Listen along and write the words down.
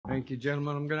Thank you,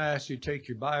 gentlemen. I'm going to ask you to take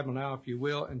your Bible now, if you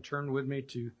will, and turn with me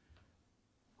to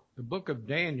the book of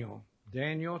Daniel.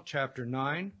 Daniel chapter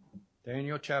 9.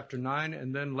 Daniel chapter 9.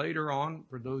 And then later on,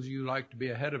 for those of you who like to be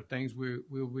ahead of things,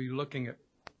 we'll be looking at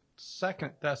 2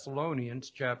 Thessalonians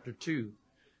chapter 2.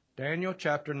 Daniel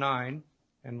chapter 9,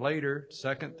 and later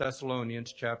 2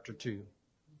 Thessalonians chapter 2.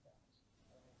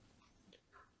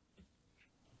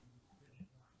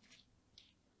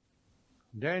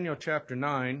 Daniel chapter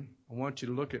 9, I want you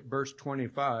to look at verse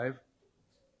 25.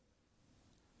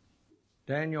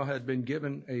 Daniel had been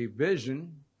given a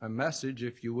vision, a message,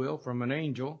 if you will, from an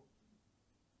angel.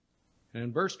 And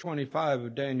in verse 25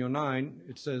 of Daniel 9,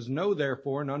 it says, "Know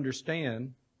therefore and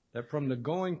understand that from the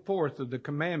going forth of the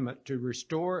commandment to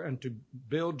restore and to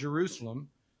build Jerusalem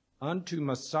unto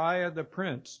Messiah the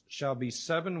Prince shall be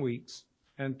 7 weeks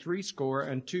and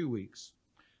 62 weeks.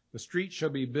 The street shall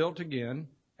be built again,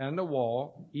 and the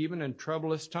wall, even in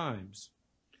troublous times.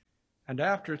 And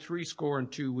after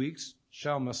 62 weeks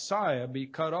shall Messiah be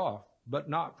cut off, but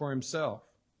not for himself.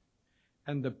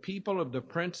 And the people of the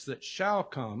prince that shall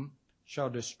come shall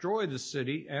destroy the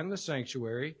city and the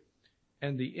sanctuary,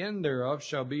 and the end thereof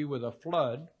shall be with a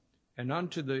flood, and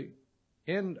unto the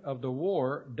end of the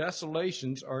war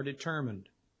desolations are determined.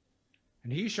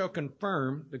 And he shall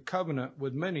confirm the covenant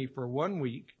with many for 1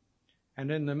 week, and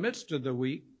in the midst of the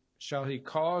week shall he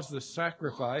cause the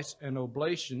sacrifice and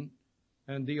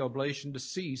the oblation to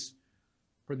cease.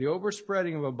 For the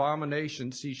overspreading of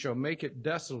abominations he shall make it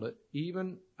desolate,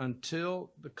 even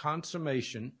until the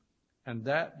consummation, and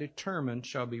that determined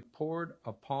shall be poured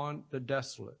upon the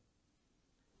desolate."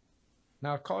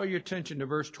 Now call your attention to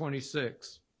verse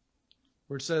 26,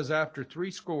 where it says, "After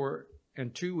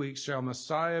 62 weeks shall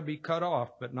Messiah be cut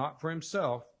off, but not for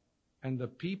himself, and the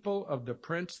people of the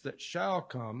prince that shall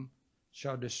come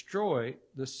shall destroy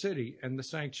the city and the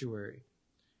sanctuary."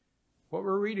 What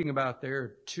we're reading about there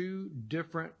are two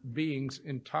different beings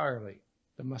entirely,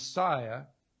 the Messiah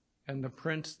and the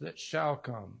prince that shall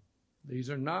come. These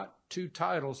are not two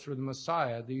titles for the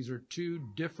Messiah. These are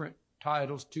two different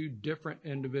titles, two different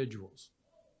individuals.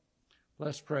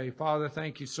 Let's pray. Father,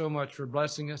 thank you so much for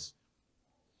blessing us.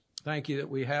 Thank you that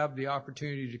we have the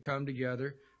opportunity to come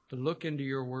together, to look into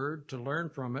your word, to learn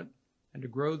from it, and to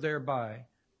grow thereby.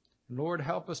 Lord,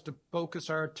 help us to focus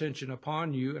our attention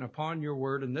upon you and upon your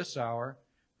word in this hour.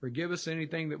 Forgive us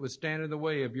anything that would stand in the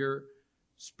way of your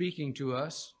speaking to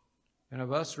us and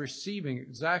of us receiving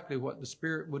exactly what the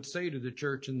Spirit would say to the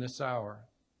church in this hour.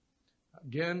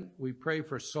 Again, we pray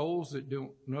for souls that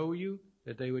don't know you,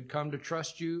 that they would come to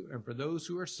trust you, and for those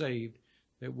who are saved,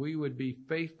 that we would be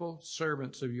faithful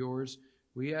servants of yours.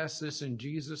 We ask this in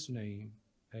Jesus' name.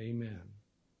 Amen.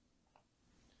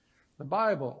 The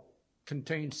Bible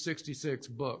contains 66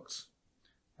 books.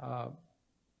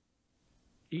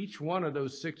 Each one of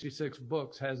those 66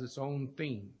 books has its own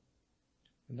theme,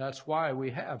 and that's why we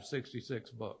have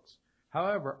 66 books.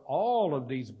 However, all of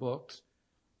these books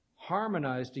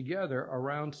harmonize together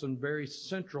around some very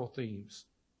central themes.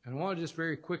 And I want to just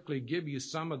very quickly give you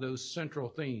some of those central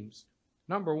themes.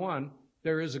 Number one,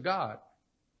 there is a God.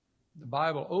 The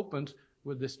Bible opens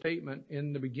with the statement,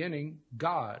 "In the beginning,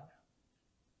 God."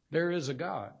 There is a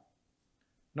God.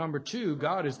 Number two,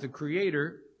 God is the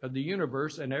creator of the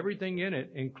universe and everything in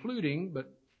it, including,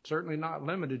 but certainly not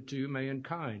limited to,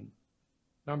 mankind.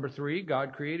 Number three,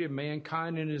 God created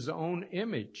mankind in his own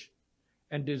image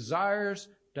and desires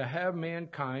to have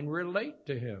mankind relate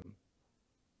to him.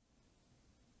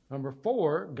 Number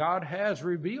four, God has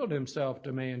revealed himself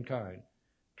to mankind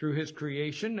through his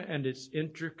creation and its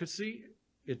intricacy,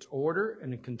 its order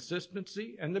and the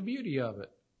consistency and the beauty of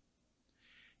it.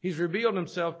 He's revealed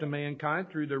himself to mankind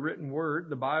through the written word.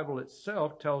 The Bible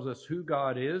itself tells us who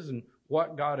God is and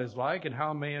what God is like and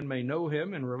how man may know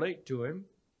him and relate to him.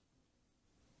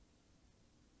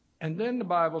 And then the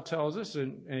Bible tells us,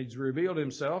 and he's revealed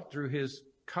himself through his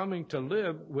coming to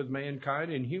live with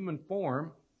mankind in human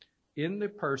form in the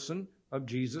person of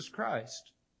Jesus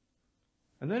Christ.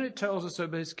 And then it tells us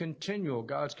of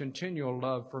God's continual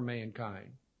love for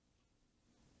mankind.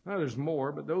 Now, there's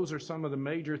more, but those are some of the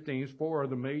major themes, 4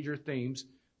 of the major themes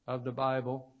of the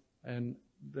Bible, and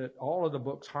that all of the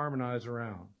books harmonize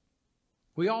around.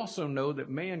 We also know that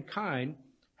mankind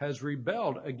has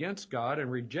rebelled against God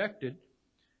and rejected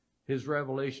his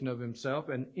revelation of himself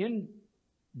and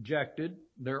injected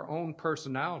their own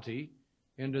personality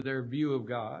into their view of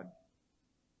God.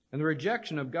 And the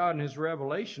rejection of God and his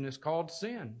revelation is called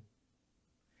sin.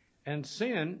 And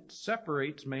sin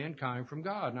separates mankind from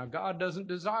God. Now, God doesn't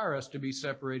desire us to be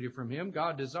separated from him.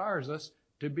 God desires us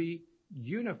to be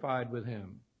unified with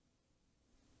him.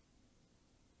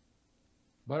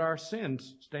 But our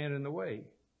sins stand in the way.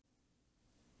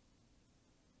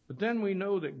 But then we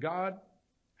know that God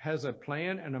has a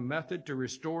plan and a method to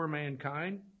restore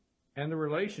mankind and the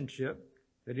relationship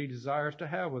that he desires to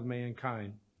have with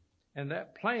mankind. And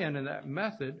that plan and that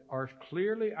method are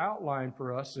clearly outlined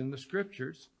for us in the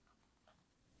Scriptures.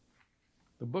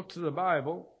 The books of the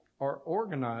Bible are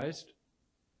organized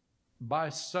by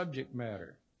subject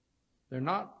matter. They're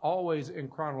not always in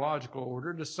chronological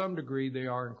order. To some degree, they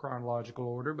are in chronological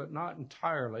order, but not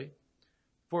entirely.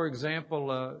 For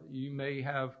example, you may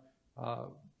have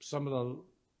some of the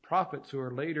prophets who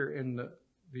are later in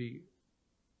the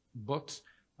books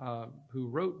who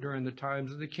wrote during the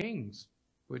times of the kings,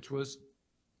 which was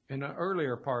in an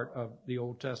earlier part of the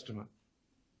Old Testament.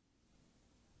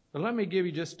 But let me give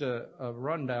you just a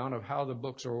rundown of how the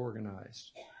books are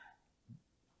organized.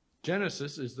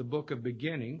 Genesis is the book of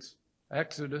beginnings.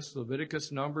 Exodus,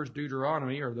 Leviticus, Numbers,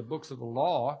 Deuteronomy are the books of the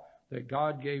law that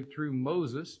God gave through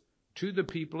Moses to the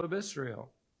people of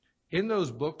Israel. In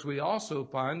those books, we also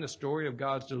find the story of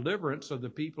God's deliverance of the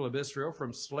people of Israel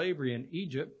from slavery in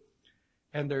Egypt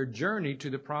and their journey to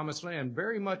the Promised Land,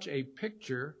 very much a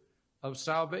picture of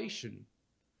salvation,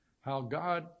 how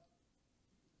God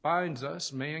finds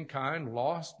us, mankind,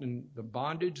 lost in the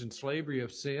bondage and slavery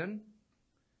of sin.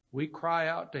 We cry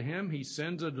out to him. He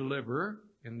sends a deliverer,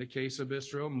 in the case of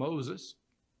Israel, Moses,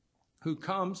 who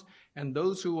comes, and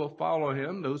those who will follow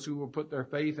him, those who will put their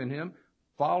faith in him,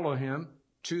 follow him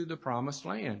to the Promised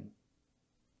Land.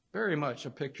 Very much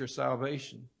a picture of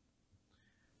salvation.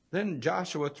 Then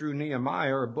Joshua through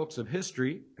Nehemiah are books of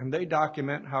history, and they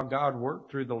document how God worked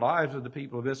through the lives of the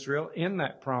people of Israel in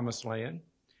that Promised Land.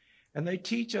 And they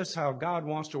teach us how God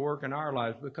wants to work in our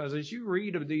lives, because as you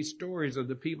read of these stories of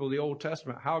the people of the Old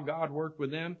Testament, how God worked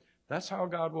with them, that's how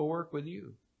God will work with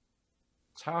you.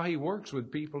 It's how he works with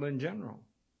people in general.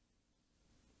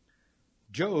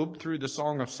 Job, through the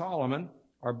Song of Solomon,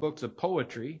 are books of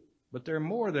poetry, but they're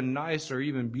more than nice or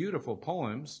even beautiful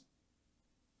poems.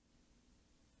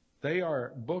 They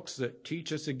are books that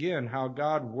teach us again how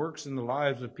God works in the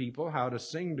lives of people, how to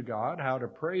sing to God, how to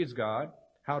praise God,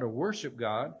 how to worship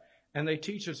God, and they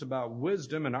teach us about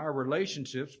wisdom in our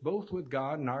relationships, both with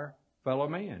God and our fellow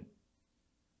man.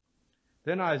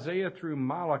 Then Isaiah through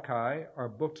Malachi are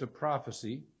books of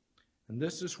prophecy, and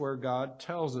this is where God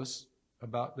tells us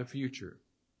about the future,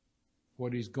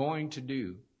 what he's going to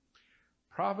do.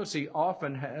 Prophecy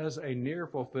often has a near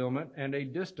fulfillment and a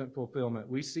distant fulfillment.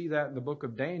 We see that in the book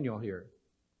of Daniel here.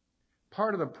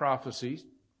 Part of the prophecies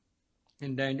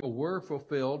in Daniel were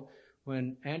fulfilled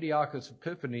when Antiochus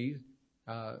Epiphanes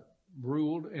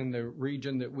ruled in the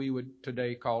region that we would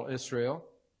today call Israel.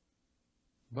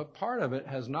 But part of it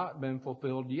has not been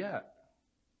fulfilled yet.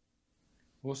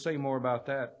 We'll say more about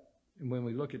that when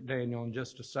we look at Daniel in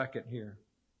just a second here.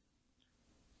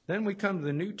 Then we come to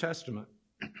the New Testament.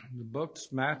 The books,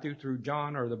 Matthew through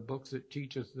John, are the books that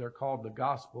teach us. They're called the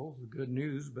Gospels, the good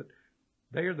news, but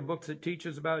they are the books that teach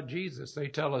us about Jesus. They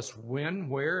tell us when,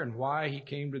 where, and why he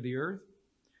came to the earth.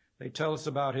 They tell us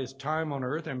about his time on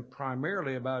earth and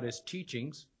primarily about his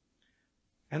teachings.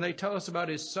 And they tell us about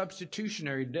his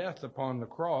substitutionary death upon the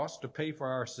cross to pay for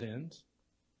our sins.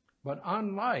 But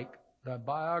unlike the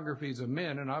biographies of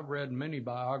men, and I've read many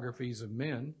biographies of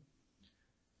men,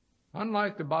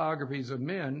 unlike the biographies of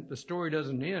men, the story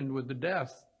doesn't end with the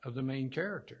death of the main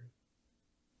character.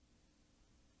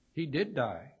 He did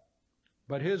die,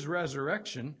 but his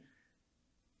resurrection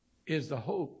is the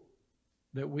hope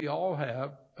that we all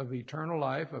have of eternal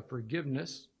life, of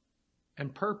forgiveness,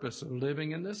 and purpose of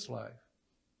living in this life.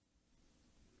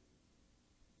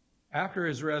 After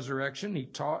his resurrection, he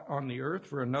taught on the earth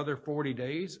for another 40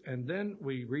 days, and then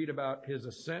we read about his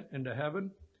ascent into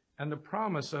heaven and the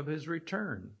promise of his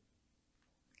return.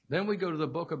 Then we go to the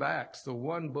book of Acts, the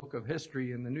one book of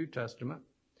history in the New Testament,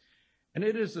 and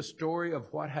it is the story of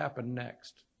what happened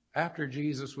next. After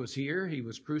Jesus was here, he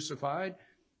was crucified,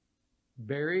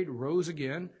 buried, rose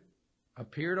again,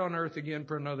 appeared on earth again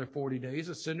for another 40 days,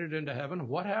 ascended into heaven.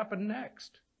 What happened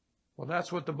next? Well,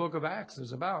 that's what the book of Acts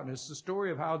is about. And it's the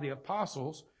story of how the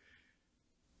apostles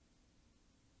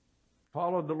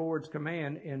followed the Lord's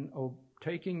command in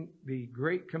taking the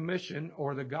Great Commission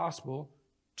or the gospel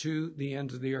to the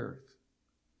ends of the earth.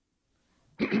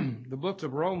 The books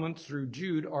of Romans through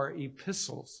Jude are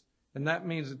epistles, and that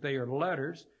means that they are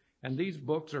letters, and these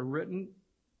books are written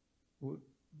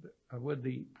with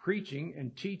the preaching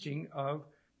and teaching of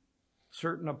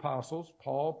certain apostles,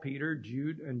 Paul, Peter,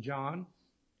 Jude, and John.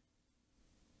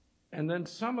 And then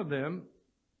some of them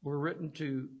were written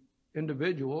to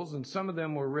individuals, and some of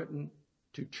them were written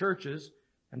to churches,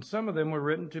 and some of them were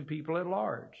written to people at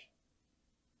large.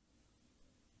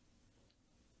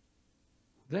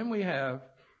 Then we have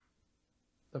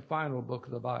the final book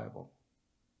of the Bible,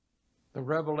 the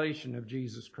revelation of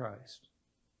Jesus Christ.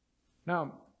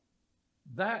 Now,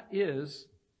 that is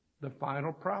the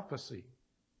final prophecy.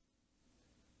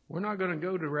 We're not going to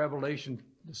go to Revelation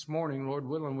this morning. Lord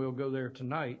willing, we'll go there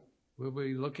tonight. We'll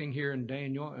be looking here in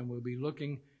Daniel, and we'll be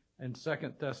looking in 2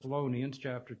 Thessalonians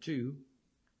chapter 2.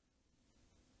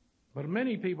 But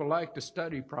many people like to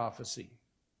study prophecy.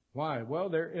 Why? Well,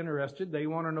 they're interested. They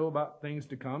want to know about things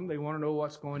to come. They want to know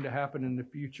what's going to happen in the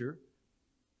future.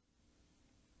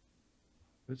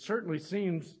 It certainly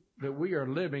seems that we are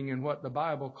living in what the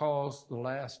Bible calls the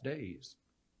last days.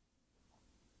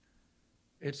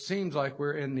 It seems like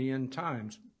we're in the end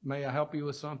times. May I help you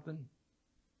with something?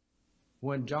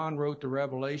 When John wrote the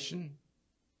Revelation,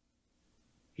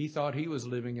 he thought he was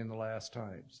living in the last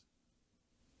times.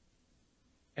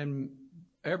 And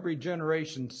every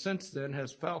generation since then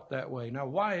has felt that way. Now,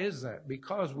 why is that?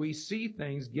 Because we see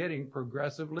things getting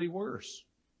progressively worse.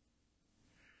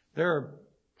 There are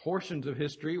portions of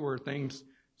history where things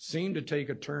seem to take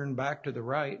a turn back to the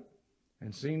right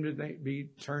and seem to be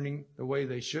turning the way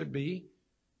they should be.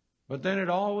 But then it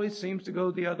always seems to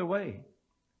go the other way.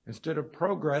 Instead of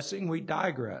progressing, we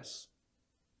digress.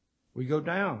 We go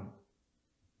down.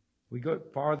 We go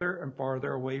farther and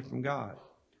farther away from God.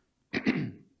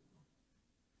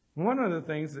 One of the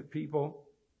things that people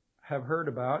have heard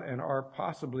about and are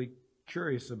possibly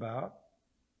curious about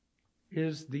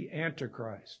is the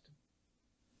Antichrist.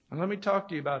 And let me talk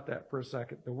to you about that for a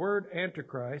second. The word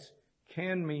Antichrist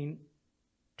can mean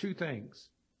two things,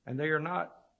 and they are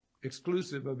not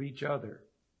exclusive of each other.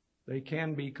 They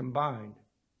can be combined.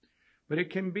 But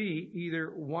it can be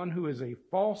either one who is a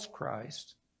false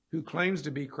Christ, who claims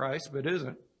to be Christ but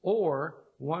isn't, or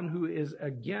one who is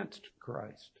against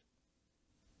Christ.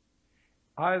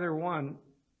 Either one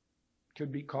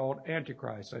could be called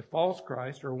Antichrist, a false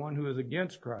Christ or one who is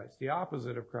against Christ, the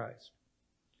opposite of Christ.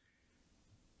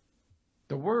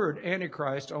 The word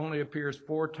Antichrist only appears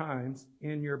 4 times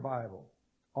in your Bible.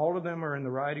 All of them are in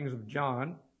the writings of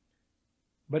John,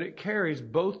 but it carries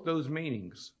both those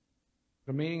meanings.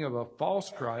 The meaning of a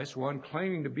false Christ, one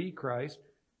claiming to be Christ,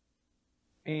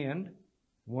 and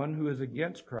one who is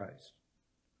against Christ.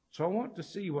 So I want to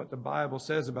see what the Bible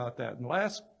says about that. In the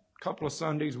last couple of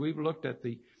Sundays, we've looked at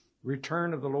the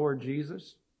return of the Lord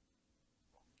Jesus.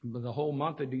 The whole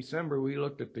month of December, we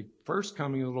looked at the first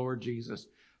coming of the Lord Jesus.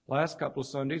 Last couple of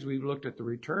Sundays, we've looked at the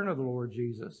return of the Lord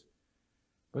Jesus.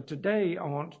 But today, I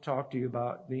want to talk to you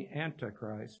about the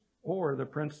Antichrist, or the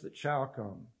prince that shall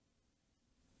come.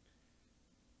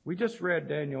 We just read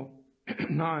Daniel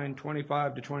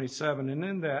 9:25-27, and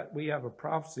in that we have a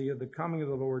prophecy of the coming of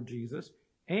the Lord Jesus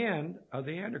and of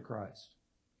the Antichrist.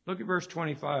 Look at verse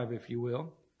 25, if you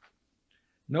will.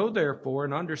 Know therefore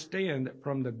and understand that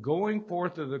from the going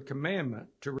forth of the commandment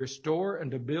to restore and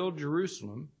to build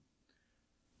Jerusalem,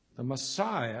 the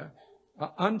Messiah,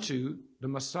 unto the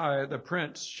Messiah, the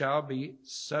prince, shall be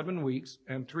 7 weeks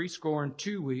and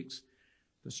 62 weeks.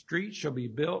 The street shall be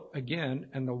built again,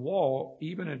 and the wall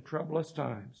even in troublous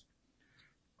times.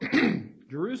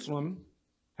 Jerusalem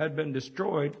had been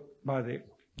destroyed by the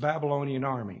Babylonian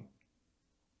army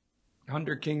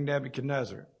under King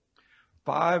Nebuchadnezzar.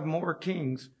 5 more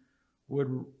kings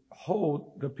would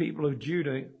hold the people of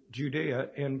Judea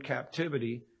in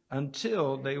captivity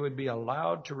until they would be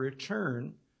allowed to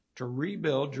return to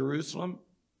rebuild Jerusalem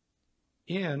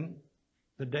in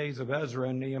the days of Ezra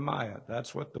and Nehemiah.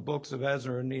 That's what the books of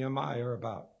Ezra and Nehemiah are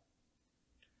about.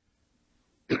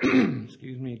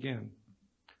 Excuse me again.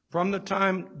 From the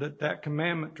time that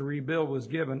commandment to rebuild was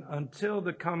given until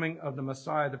the coming of the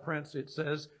Messiah, the prince, it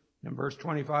says in verse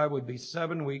 25, would be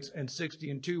 7 weeks and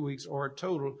 62 weeks, or a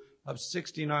total of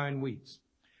 69 weeks.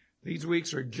 These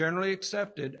weeks are generally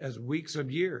accepted as weeks of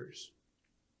years.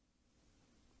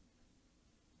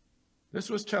 This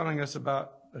was telling us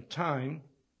about the time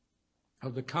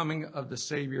of the coming of the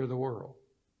Savior of the world.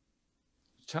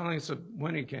 It's telling us of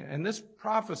when he came. And this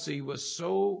prophecy was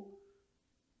so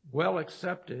well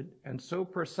accepted and so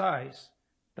precise.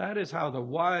 That is how the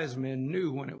wise men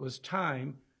knew when it was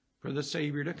time for the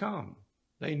Savior to come.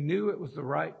 They knew it was the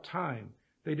right time.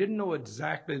 They didn't know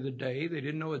exactly the day. They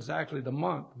didn't know exactly the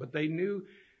month, but they knew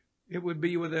it would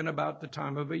be within about the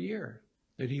time of a year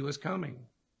that he was coming.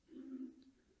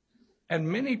 And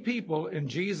many people in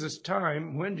Jesus'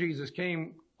 time, when Jesus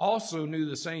came, also knew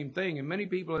the same thing. And many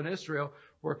people in Israel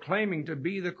were claiming to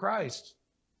be the Christ.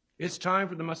 It's time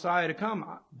for the Messiah to come.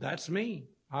 That's me.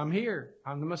 I'm here.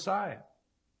 I'm the Messiah.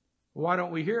 Why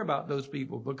don't we hear about those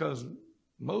people? Because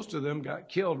most of them got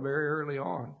killed very early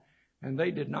on, and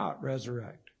they did not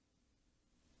resurrect.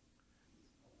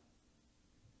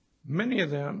 Many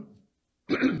of them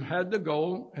had the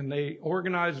goal, and they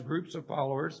organized groups of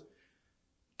followers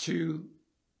to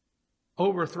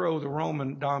overthrow the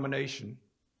Roman domination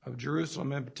of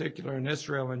Jerusalem in particular and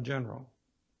Israel in general.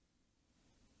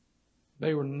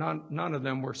 They were none of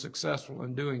them were successful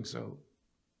in doing so.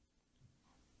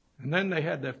 And then they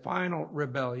had the final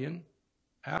rebellion,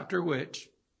 after which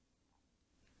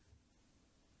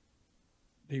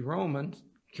the Roman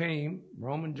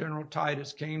General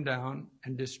Titus came down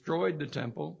and destroyed the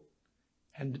temple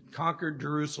and conquered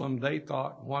Jerusalem, they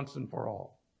thought, once and for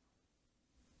all.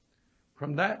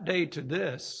 From that day to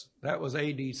this, that was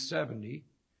AD 70,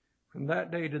 from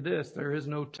that day to this, there is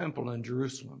no temple in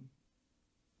Jerusalem.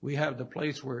 We have the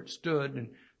place where it stood, and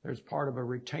there's part of a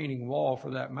retaining wall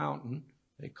for that mountain.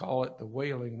 They call it the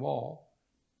Wailing Wall.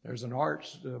 There's an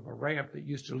arch of a ramp that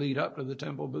used to lead up to the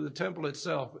temple, but the temple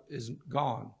itself is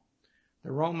gone.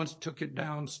 The Romans took it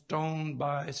down stone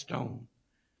by stone,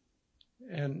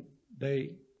 and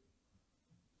they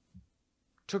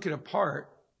took it apart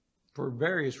for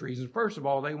various reasons. First of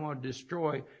all, they wanted to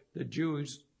destroy the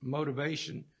Jews'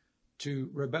 motivation to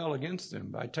rebel against them.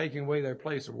 By taking away their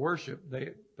place of worship,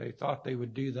 they thought they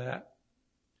would do that.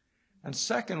 And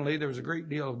secondly, there was a great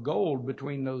deal of gold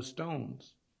between those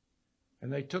stones.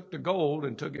 And they took the gold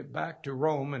and took it back to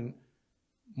Rome, and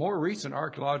more recent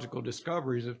archaeological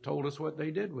discoveries have told us what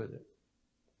they did with it.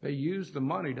 They used the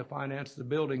money to finance the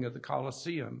building of the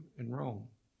Colosseum in Rome.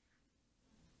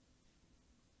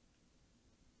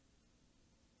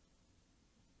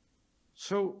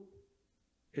 So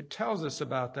it tells us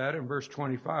about that in verse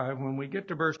 25. When we get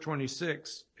to verse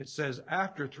 26, it says,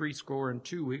 after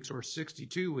 62 weeks, or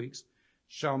 62 weeks,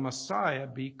 shall Messiah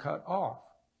be cut off.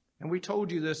 And we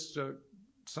told you this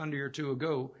Sunday or two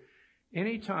ago.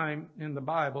 Anytime in the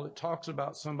Bible it talks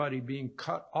about somebody being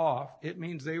cut off, it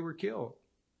means they were killed.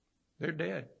 They're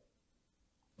dead.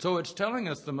 So it's telling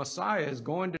us the Messiah is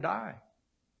going to die.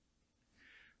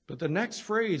 But the next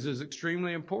phrase is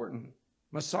extremely important.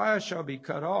 Messiah shall be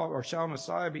cut off, or shall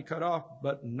Messiah be cut off,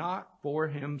 but not for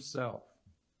himself.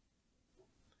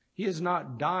 He is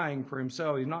not dying for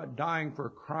himself. He's not dying for a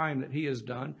crime that he has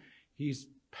done. He's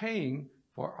paying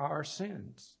for our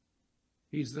sins.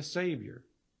 He's the Savior.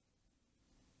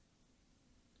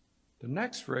 The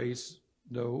next phrase,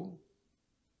 though,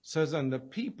 says, and the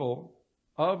people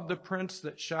of the prince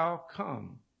that shall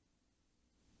come.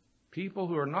 People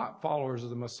who are not followers of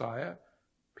the Messiah,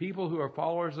 people who are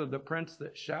followers of the prince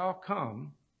that shall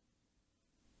come,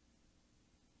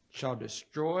 shall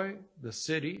destroy the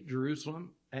city,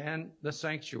 Jerusalem, and the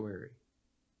sanctuary.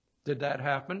 Did that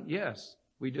happen? Yes.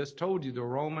 We just told you the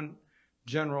Roman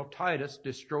General Titus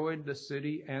destroyed the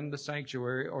city and the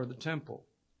sanctuary, or the temple.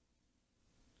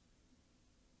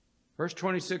 Verse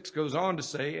 26 goes on to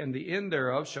say, and the end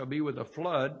thereof shall be with a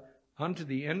flood unto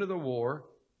the end of the war.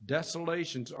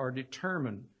 Desolations are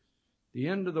determined. The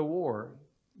end of the war.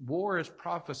 War is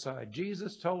prophesied.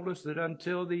 Jesus told us that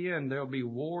until the end there'll be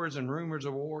wars and rumors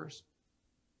of wars.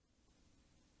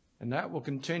 And that will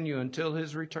continue until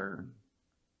his return.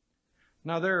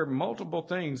 Now there are multiple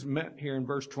things meant here in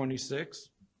verse 26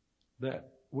 that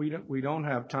we don't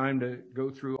have time to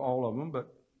go through all of them,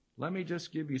 but let me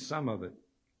just give you some of it.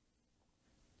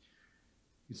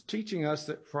 He's teaching us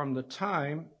that from the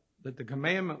time that the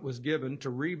commandment was given to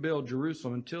rebuild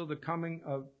Jerusalem until the coming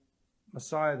of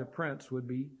Messiah the Prince would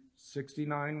be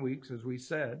 69 weeks, as we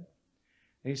said.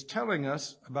 And he's telling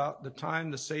us about the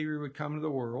time the Savior would come to the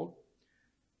world.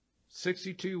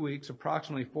 62 weeks,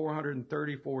 approximately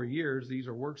 434 years. These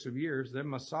are works of years. Then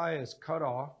Messiah is cut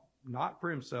off, not for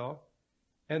himself.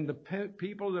 And the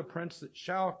people of the Prince that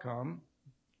shall come,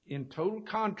 in total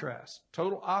contrast,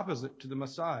 total opposite to the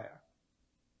Messiah.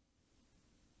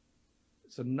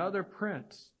 It's another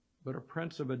prince, but a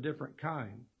prince of a different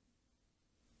kind.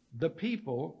 The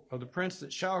people of the prince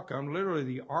that shall come, literally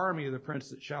the army of the prince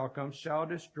that shall come, shall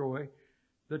destroy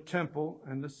the temple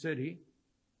and the city.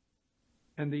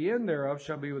 And the end thereof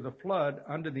shall be with a flood.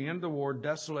 Unto the end of the war,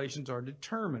 desolations are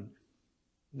determined.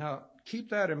 Now, keep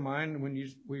that in mind when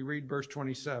we read verse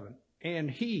 27.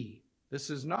 And he, this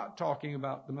is not talking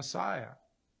about the Messiah.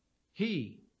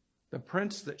 He, the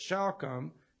prince that shall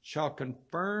come, shall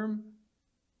confirm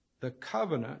the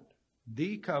covenant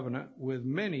with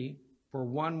many for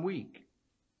 1 week.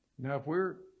 Now, if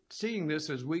we're seeing this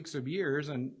as weeks of years,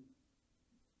 and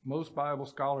most Bible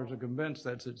scholars are convinced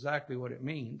that's exactly what it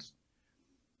means,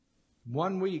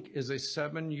 1 week is a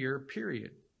 7-year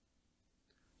period.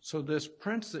 So this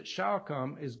prince that shall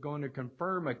come is going to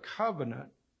confirm a covenant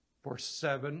for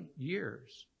 7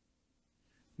 years.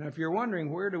 Now, if you're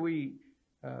wondering, where do we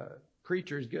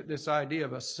preachers get this idea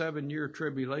of a 7-year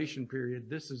tribulation period?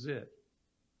 This is it.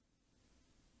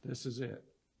 This is it.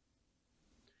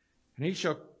 And he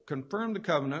shall confirm the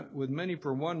covenant with many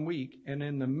for 1 week, and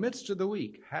in the midst of the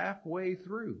week, halfway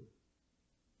through,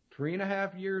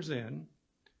 3.5 years in,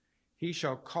 he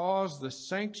shall cause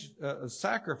the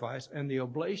sacrifice and the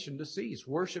oblation to cease.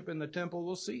 Worship in the temple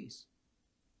will cease.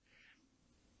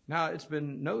 Now, it's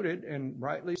been noted, and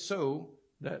rightly so,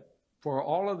 that for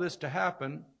all of this to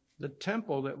happen, the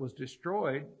temple that was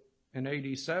destroyed in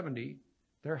AD 70,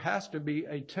 there has to be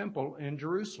a temple in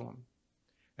Jerusalem.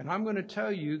 And I'm going to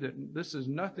tell you that this is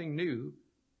nothing new.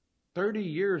 30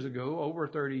 years ago, over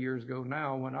 30 years ago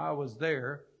now, when I was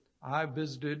there, I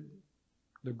visited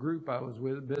the group I was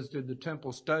with, visited the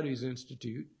Temple Studies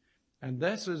Institute. And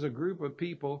this is a group of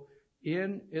people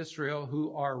in Israel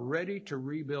who are ready to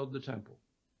rebuild the temple.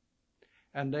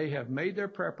 And they have made their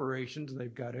preparations.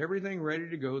 They've got everything ready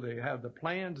to go. They have the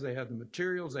plans. They have the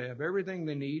materials. They have everything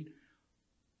they need.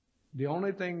 The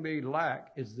only thing they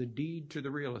lack is the deed to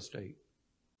the real estate.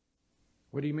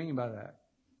 What do you mean by that?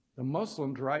 The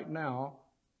Muslims right now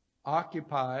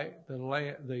occupy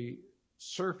the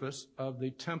surface of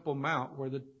the Temple Mount where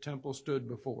the temple stood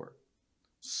before.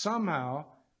 Somehow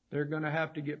they're going to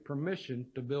have to get permission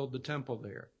to build the temple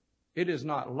there. It is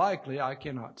not likely, I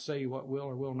cannot say what will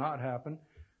or will not happen,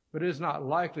 but it is not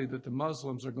likely that the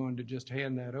Muslims are going to just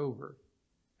hand that over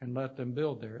and let them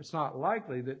build there. It's not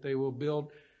likely that they will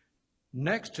build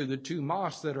next to the two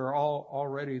mosques that are all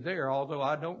already there, although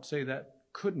I don't say that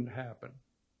couldn't happen.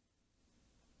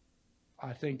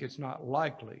 I think it's not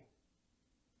likely.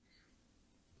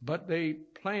 But they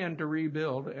plan to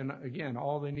rebuild, and again,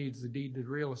 all they need is the deed to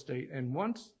real estate. And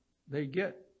once they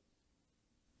get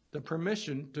the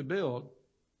permission to build,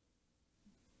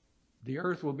 the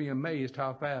earth will be amazed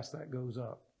how fast that goes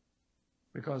up,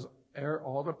 because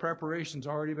all the preparations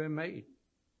already been made.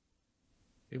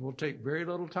 It will take very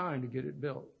little time to get it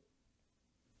built.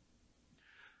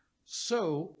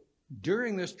 So,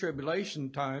 during this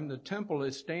tribulation time, the temple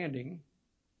is standing,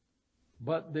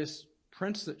 but this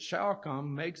prince that shall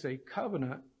come makes a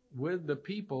covenant with the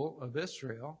people of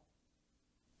Israel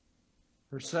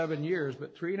for 7 years,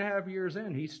 but 3.5 years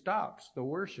in, he stops the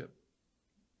worship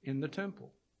in the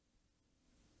temple.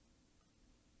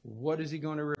 What is he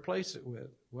going to replace it with?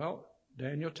 Well,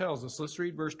 Daniel tells us. Let's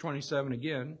read verse 27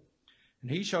 again.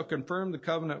 And he shall confirm the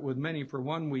covenant with many for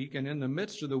 1 week, and in the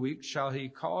midst of the week shall he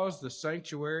cause the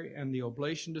sanctuary and the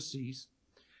oblation to cease,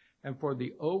 and for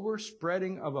the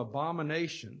overspreading of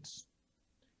abominations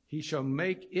he shall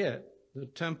make it, the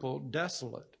temple,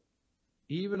 desolate,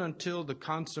 even until the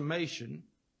consummation,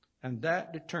 and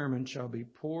that determined shall be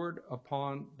poured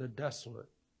upon the desolate.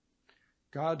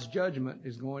 God's judgment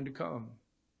is going to come,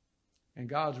 and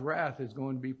God's wrath is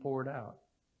going to be poured out.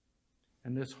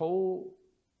 And this whole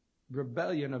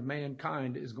rebellion of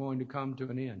mankind is going to come to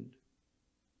an end.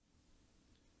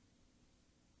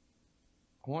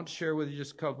 I want to share with you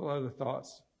just a couple other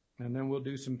thoughts, and then we'll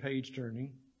do some page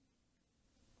turning.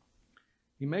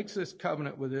 He makes this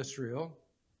covenant with Israel,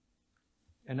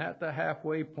 and at the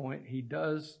halfway point, he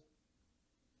does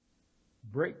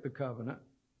break the covenant.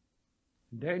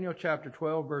 Daniel chapter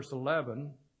 12, verse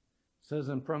 11 says,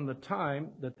 and from the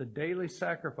time that the daily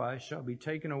sacrifice shall be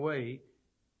taken away,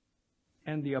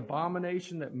 and the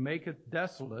abomination that maketh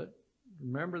desolate,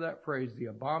 remember that phrase, the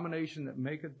abomination that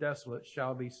maketh desolate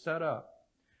shall be set up.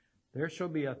 There shall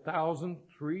be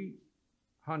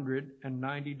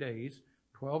 1,390 days,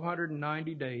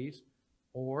 1,290 days,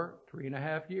 or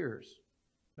 3.5 years.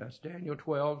 That's Daniel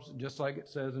 12, just like it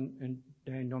says in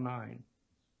Daniel 9.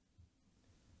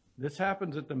 This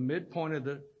happens at the midpoint of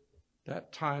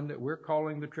that time that we're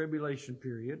calling the tribulation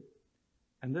period.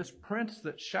 And this prince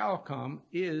that shall come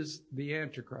is the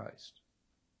AntiChrist.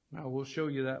 Now, we'll show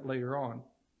you that later on.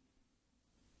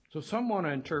 So some want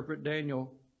to interpret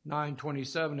Daniel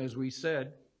 9:27, as we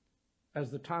said,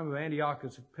 as the time of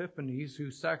Antiochus Epiphanes,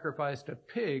 who sacrificed a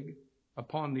pig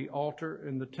upon the altar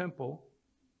in the temple.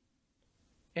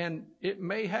 And it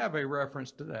may have a reference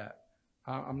to that.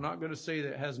 I'm not going to say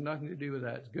that it has nothing to do with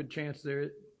that. It's a good chance there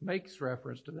it makes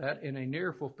reference to that in a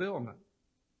near fulfillment.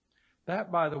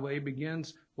 That, by the way,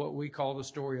 begins what we call the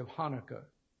story of Hanukkah,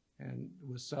 and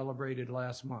was celebrated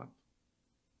last month.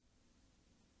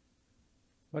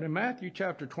 But in Matthew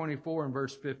chapter 24 and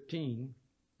verse 15,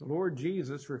 the Lord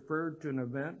Jesus referred to an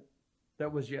event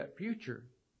that was yet future.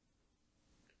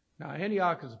 Now,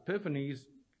 Antiochus Epiphanes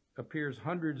appears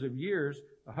hundreds of years,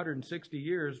 160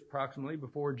 years approximately,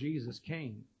 before Jesus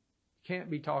came.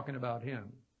 Can't be talking about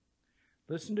him.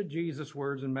 Listen to Jesus'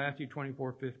 words in Matthew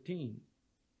 24:15.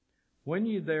 When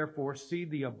you therefore see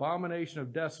the abomination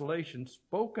of desolation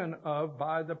spoken of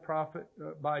by the prophet,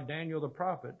 by Daniel the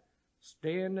prophet,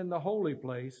 stand in the holy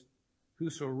place,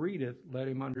 Whoso readeth, let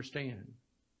him understand.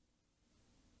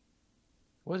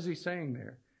 What is he saying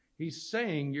there? He's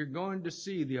saying you're going to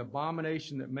see the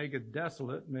abomination that maketh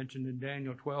desolate, mentioned in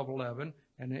Daniel 12:11,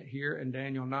 and here in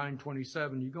Daniel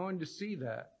 9:27. You're going to see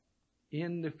that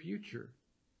in the future.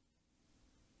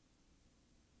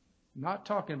 Not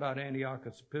talking about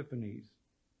Antiochus Epiphanes.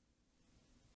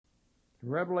 In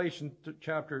Revelation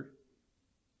chapter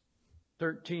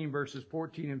 13, verses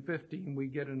 14 and 15, we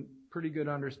get a pretty good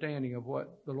understanding of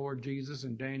what the Lord Jesus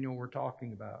and Daniel were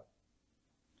talking about.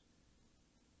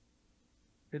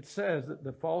 It says that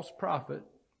the false prophet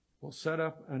will set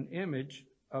up an image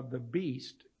of the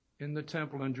beast in the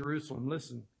temple in Jerusalem.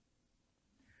 Listen.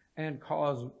 And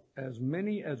cause as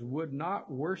many as would not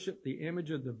worship the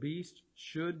image of the beast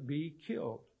should be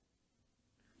killed.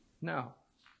 Now,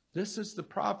 this is the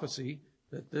prophecy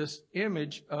that this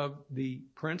image of the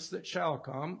prince that shall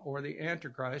come, or the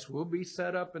Antichrist, will be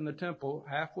set up in the temple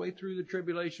halfway through the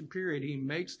tribulation period. He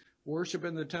makes worship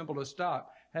in the temple to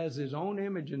stop, has his own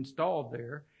image installed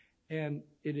there, and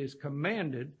it is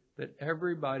commanded that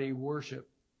everybody worship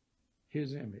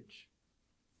his image.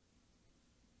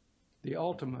 The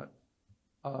ultimate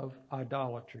of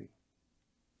idolatry.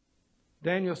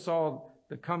 Daniel saw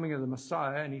the coming of the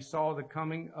Messiah, and he saw the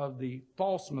coming of the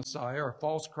false Messiah, or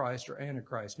false Christ, or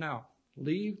Antichrist. Now,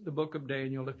 leave the book of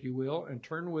Daniel, if you will, and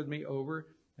turn with me over,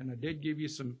 and I did give you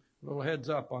some little heads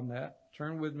up on that.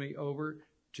 Turn with me over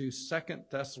to 2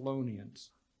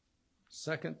 Thessalonians.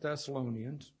 2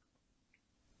 Thessalonians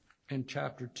in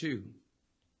chapter 2.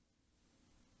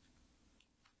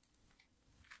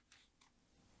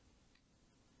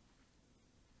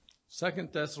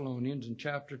 Second Thessalonians in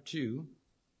chapter 2.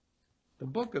 The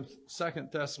book of 2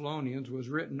 Thessalonians was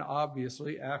written,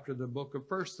 obviously, after the book of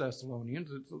 1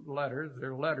 Thessalonians. It's letters.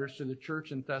 They're letters to the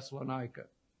church in Thessalonica.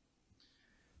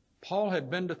 Paul had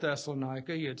been to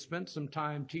Thessalonica. He had spent some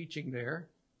time teaching there.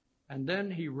 And then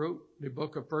he wrote the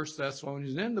book of 1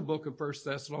 Thessalonians. In the book of 1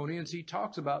 Thessalonians, he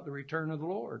talks about the return of the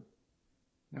Lord.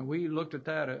 Now, we looked at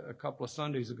that a couple of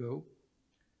Sundays ago.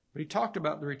 But he talked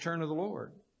about the return of the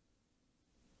Lord.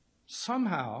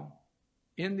 Somehow,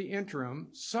 in the interim,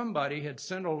 somebody had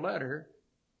sent a letter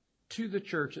to the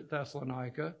church at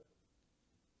Thessalonica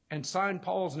and signed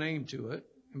Paul's name to it.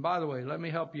 And by the way, let me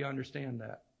help you understand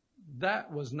that.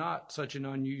 That was not such an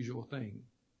unusual thing.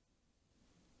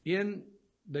 In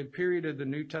the period of the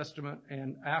New Testament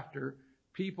and after,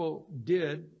 people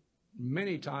did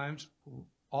many times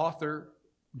author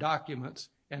documents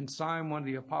and sign one of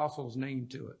the apostles' name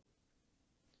to it.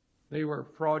 They were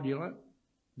fraudulent.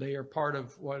 They are part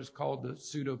of what is called the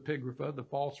pseudepigrapha, the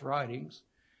false writings.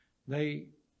 They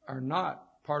are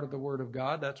not part of the Word of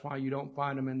God. That's why you don't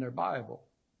find them in their Bible,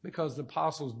 because the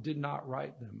apostles did not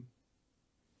write them.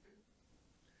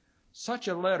 Such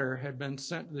a letter had been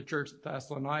sent to the church at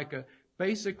Thessalonica,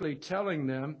 basically telling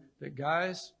them that,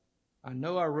 guys, I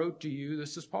know I wrote to you.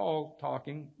 This is Paul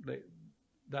talking.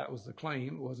 That was the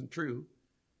claim. It wasn't true.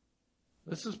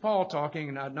 This is Paul talking,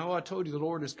 and I know I told you the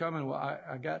Lord is coming. Well,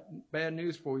 I got bad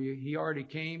news for you. He already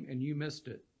came, and you missed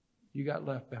it. You got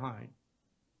left behind.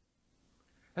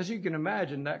 As you can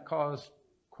imagine, that caused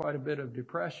quite a bit of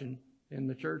depression in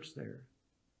the church there.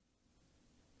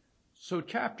 So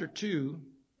chapter 2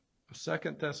 of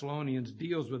 2 Thessalonians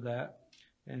deals with that,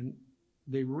 and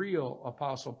the real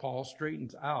Apostle Paul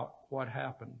straightens out what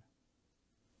happened.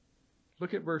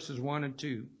 Look at verses 1 and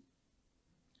 2.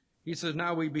 He says,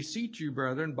 now we beseech you,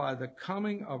 brethren, by the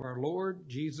coming of our Lord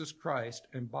Jesus Christ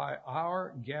and by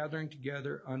our gathering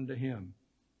together unto him.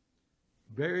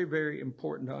 Very, very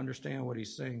important to understand what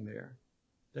he's saying there.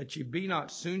 That ye be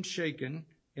not soon shaken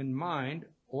in mind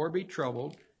or be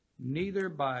troubled, neither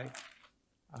by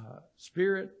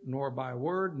spirit, nor by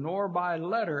word, nor by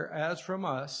letter as from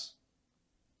us,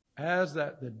 as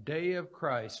that the day of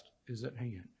Christ is at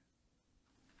hand.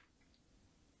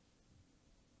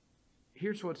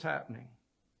 Here's what's happening.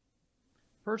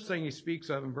 First thing he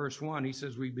speaks of in verse 1, he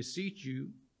says, we beseech you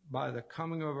by the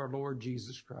coming of our Lord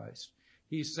Jesus Christ.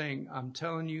 He's saying, I'm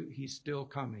telling you, he's still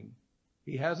coming.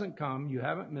 He hasn't come. You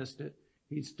haven't missed it.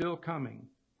 He's still coming.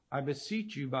 I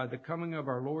beseech you by the coming of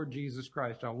our Lord Jesus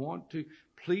Christ. I want to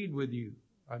plead with you.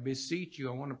 I beseech you.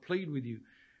 I want to plead with you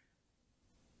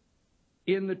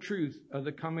in the truth of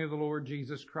the coming of the Lord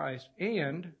Jesus Christ.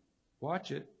 And,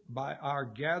 watch it, by our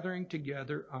gathering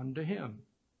together unto him.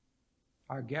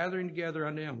 Our gathering together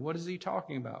unto him. What is he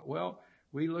talking about? Well,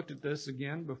 we looked at this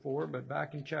again before, but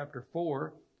back in chapter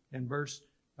 4 and verse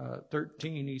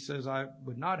 13, he says, I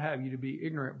would not have you to be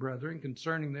ignorant, brethren,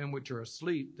 concerning them which are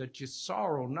asleep, that ye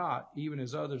sorrow not, even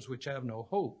as others which have no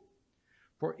hope.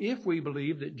 For if we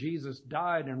believe that Jesus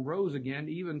died and rose again,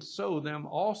 even so them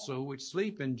also which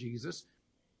sleep in Jesus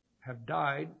have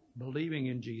died, believing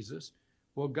in Jesus,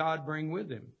 will God bring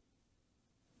with him.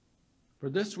 For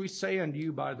this we say unto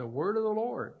you by the word of the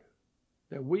Lord,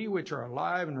 that we which are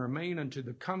alive and remain unto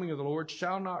the coming of the Lord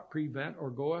shall not prevent or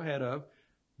go ahead of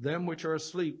them which are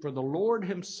asleep. For the Lord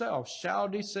himself shall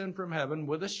descend from heaven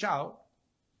with a shout,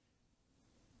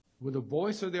 with the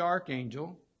voice of the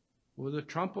archangel, with the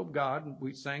trump of God.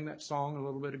 We sang that song a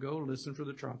little bit ago, listen for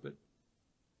the trumpet.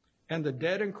 And the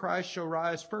dead in Christ shall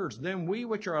rise first. Then we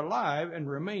which are alive and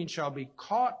remain shall be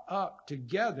caught up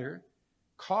together,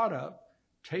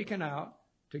 taken out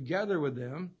together with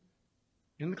them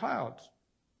in the clouds,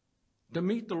 to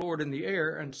meet the Lord in the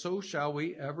air, and so shall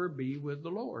we ever be with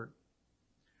the Lord.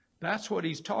 That's what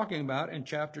he's talking about in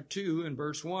chapter 2 and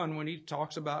verse 1 when he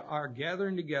talks about our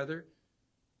gathering together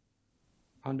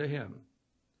unto him.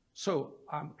 So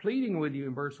I'm pleading with you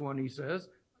in verse 1, he says,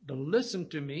 to listen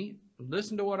to me,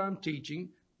 listen to what I'm teaching.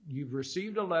 You've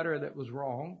received a letter that was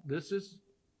wrong. This is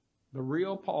the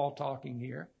real Paul talking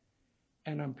here.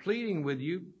 And I'm pleading with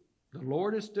you, the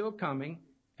Lord is still coming,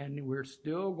 and we're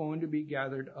still going to be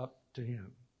gathered up to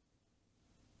him.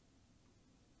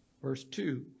 Verse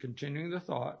 2, continuing the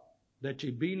thought, that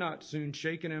ye be not soon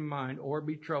shaken in mind or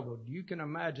be troubled. You can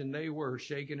imagine they were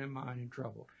shaken in mind and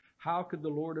troubled. How could the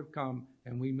Lord have come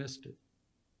and we missed it?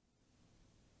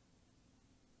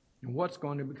 And what's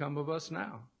going to become of us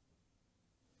now?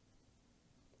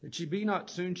 That ye be not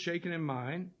soon shaken in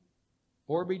mind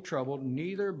or be troubled,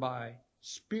 neither by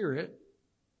spirit.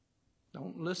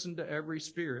 Don't listen to every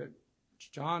spirit.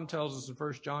 John tells us in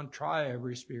 1 John, try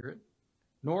every spirit.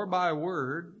 Nor by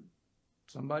word,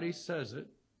 somebody says it,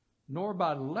 nor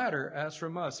by letter as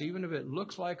from us, even if it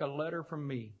looks like a letter from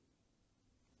me.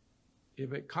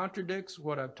 If it contradicts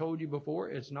what I've told you before,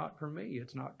 it's not from me.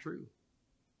 It's not true.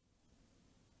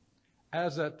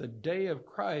 As that the day of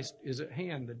Christ is at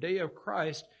hand. The day of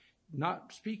Christ,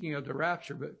 not speaking of the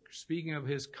rapture, but speaking of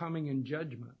his coming in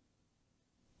judgment.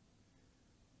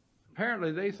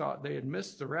 Apparently they thought they had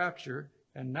missed the rapture,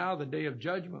 and now the day of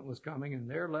judgment was coming, and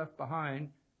they're left behind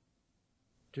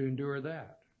to endure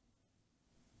that.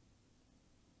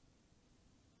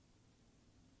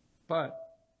 But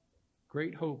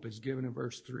great hope is given in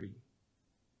verse 3.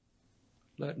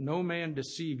 Let no man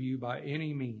deceive you by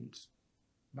any means,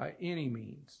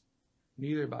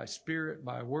 neither by spirit,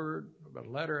 by word, or by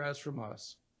letter as from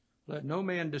us. Let no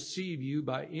man deceive you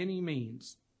by any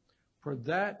means, for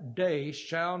that day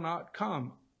shall not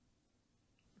come.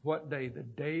 What day? The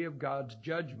day of God's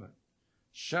judgment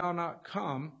shall not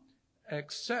come,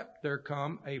 except there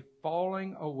come a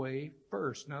falling away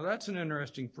first. Now that's an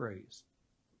interesting phrase.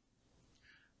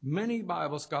 Many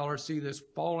Bible scholars see this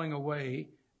falling away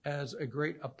as a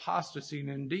great apostasy, and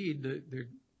indeed the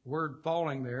word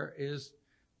falling there is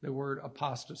the word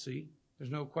apostasy. There's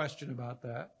no question about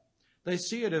that. They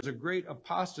see it as a great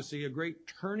apostasy, a great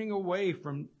turning away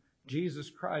from Jesus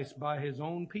Christ by his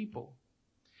own people.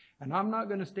 And I'm not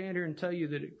going to stand here and tell you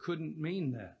that it couldn't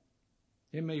mean that.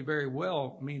 It may very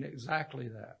well mean exactly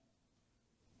that.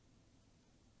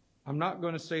 I'm not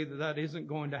going to say that that isn't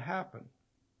going to happen.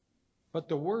 But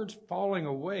the words falling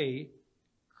away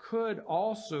could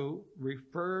also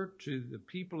refer to the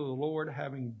people of the Lord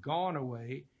having gone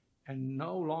away and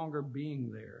no longer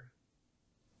being there.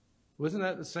 Wasn't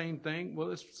that the same thing? Well,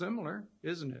 it's similar,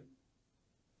 isn't it?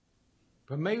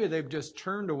 But maybe they've just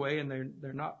turned away and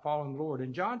they're not following the Lord.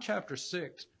 In John chapter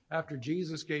 6, after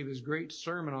Jesus gave his great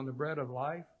sermon on the bread of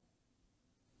life,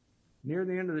 near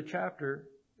the end of the chapter,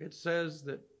 it says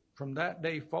that from that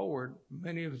day forward,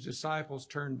 many of his disciples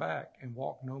turned back and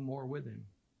walked no more with him.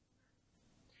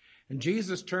 And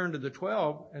Jesus turned to the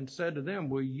 12 and said to them,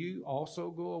 will you also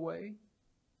go away?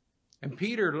 And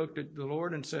Peter looked at the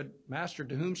Lord and said, Master,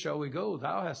 to whom shall we go?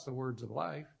 Thou hast the words of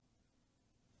life.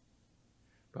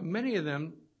 But many of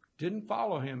them didn't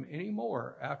follow him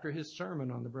anymore after his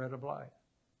sermon on the bread of life.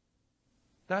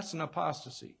 That's an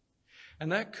apostasy.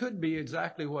 And that could be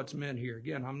exactly what's meant here.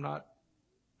 Again, I'm not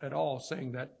at all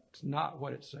saying that's not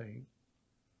what it's saying.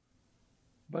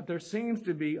 But there seems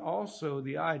to be also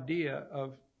the idea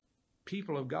of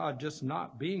people of God just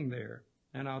not being there.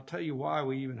 And I'll tell you why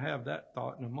we even have that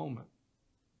thought in a moment.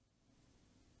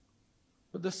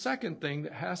 But the second thing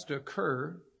that has to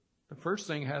occur, the first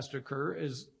thing has to occur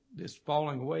is this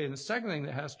falling away. And the second thing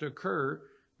that has to occur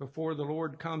before the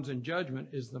Lord comes in judgment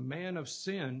is the man of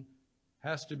sin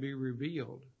has to be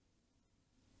revealed,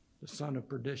 the son of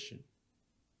perdition.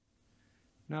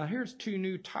 Now here's two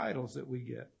new titles that we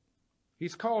get.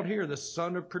 He's called here the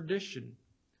son of perdition.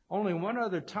 Only one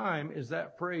other time is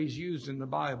that phrase used in the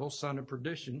Bible, son of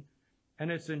perdition, And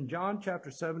it's in John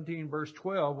chapter 17, verse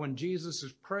 12, when Jesus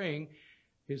is praying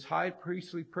his high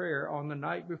priestly prayer on the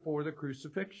night before the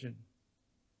crucifixion.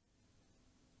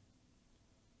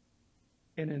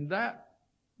 And in that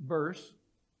verse,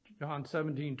 John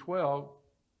 17:12,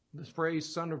 this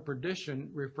phrase son of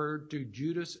perdition referred to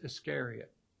Judas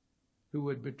Iscariot, who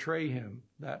would betray him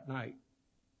that night.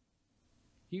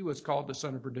 He was called the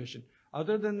son of perdition.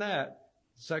 Other than that,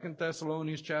 2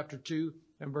 Thessalonians chapter 2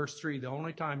 and verse 3, the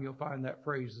only time you'll find that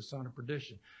phrase, the son of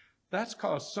perdition. That's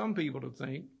caused some people to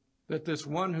think that this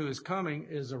one who is coming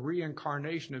is a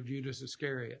reincarnation of Judas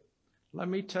Iscariot. Let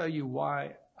me tell you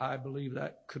why I believe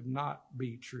that could not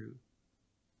be true.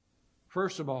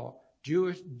 First of all,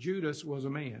 Judas was a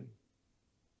man.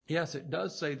 Yes, it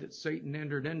does say that Satan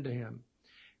entered into him.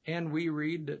 And we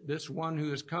read that this one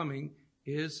who is coming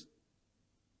is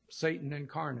Satan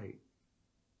incarnate.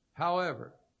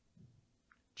 However,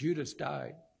 Judas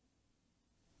died.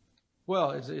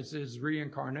 Well, it's his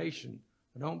reincarnation.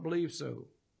 I don't believe so.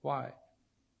 Why?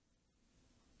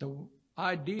 The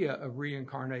idea of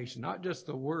reincarnation, not just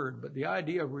the word, but the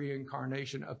idea of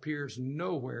reincarnation appears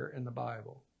nowhere in the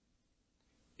Bible.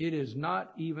 It is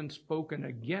not even spoken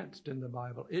against in the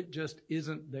Bible. It just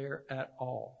isn't there at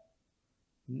all.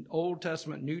 Old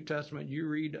Testament, New Testament, you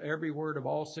read every word of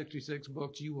all 66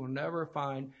 books, you will never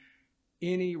find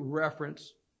any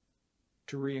reference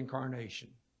to reincarnation.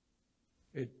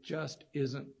 It just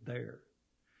isn't there.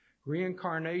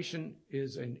 Reincarnation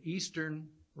is an Eastern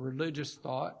religious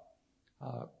thought,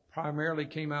 primarily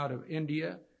came out of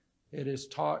India. It is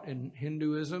taught in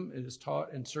Hinduism. It is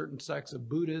taught in certain sects of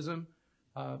Buddhism,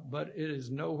 but it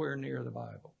is nowhere near the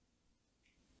Bible.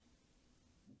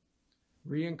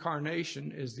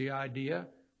 Reincarnation is the idea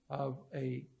of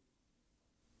a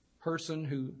person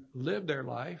who lived their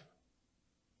life,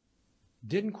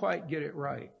 didn't quite get it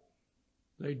right.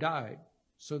 They died.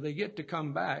 So they get to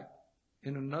come back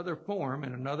in another form,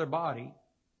 in another body.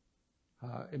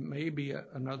 It may be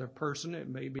another person. It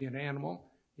may be an animal.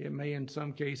 It may, in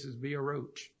some cases, be a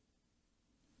roach.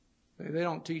 They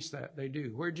don't teach that. They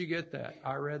do. Where'd you get that?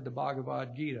 I read the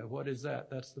Bhagavad Gita. What is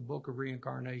that? That's the book of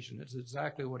reincarnation. It's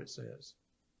exactly what it says.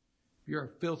 If you're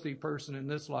a filthy person in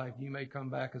this life, you may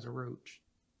come back as a roach.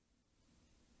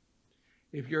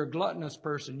 If you're a gluttonous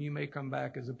person, you may come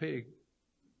back as a pig.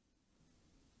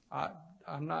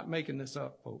 I'm not making this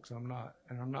up, folks. I'm not.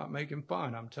 And I'm not making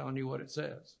fun. I'm telling you what it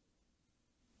says.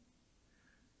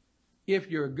 If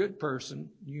you're a good person,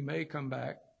 you may come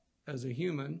back as a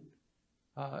human,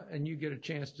 and you get a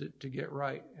chance to get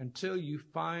right until you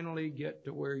finally get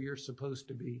to where you're supposed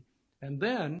to be. And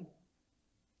then,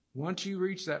 once you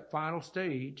reach that final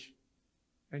stage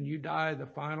and you die the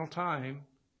final time,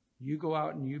 you go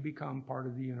out and you become part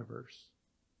of the universe.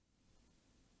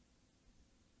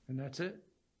 And that's it.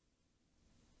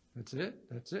 That's it.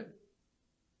 That's it.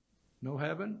 No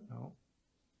heaven? No.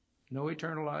 No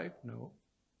eternal life? No.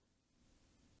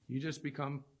 You just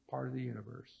become part of the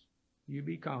universe. You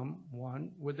become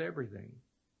one with everything.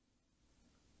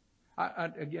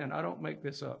 Again, I don't make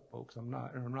this up, folks. I'm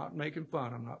not making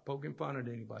fun. I'm not poking fun at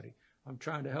anybody. I'm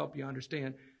trying to help you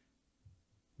understand.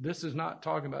 This is not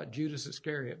talking about Judas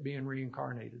Iscariot being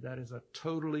reincarnated. That is a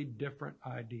totally different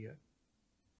idea.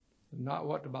 Not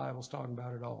what the Bible's talking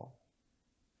about at all.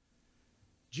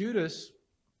 Judas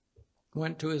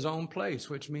went to his own place,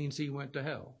 which means he went to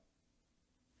hell.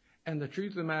 And the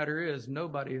truth of the matter is,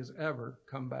 nobody has ever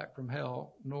come back from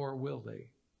hell, nor will they.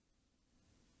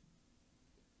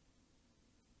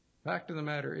 Fact of the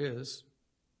matter is,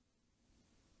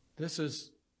 this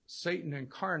is Satan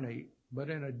incarnate, but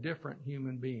in a different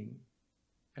human being,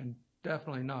 and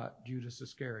definitely not Judas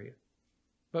Iscariot.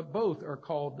 But both are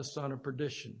called the son of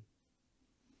perdition.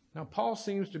 Now, Paul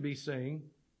seems to be saying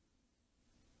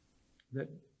that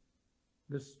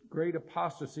this great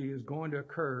apostasy is going to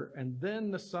occur, and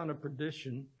then the son of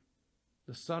perdition,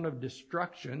 the son of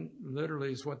destruction,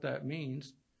 literally is what that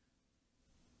means.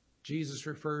 Jesus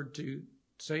referred to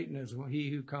Satan as he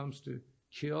who comes to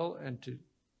kill and to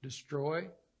destroy,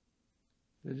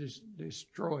 the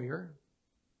destroyer.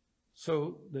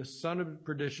 So the son of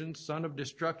perdition, son of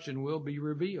destruction, will be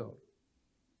revealed.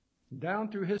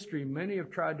 Down through history, many have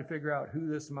tried to figure out who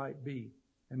this might be.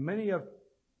 And many have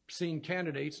seen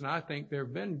candidates, and I think there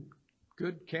have been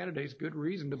good candidates, good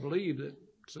reason to believe that,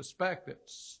 suspect that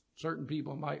certain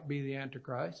people might be the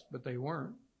Antichrist, but they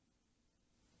weren't.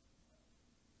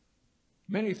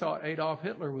 Many thought Adolf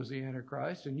Hitler was the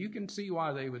Antichrist, and you can see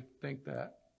why they would think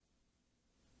that.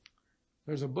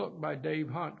 There's a book by Dave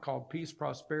Hunt called Peace,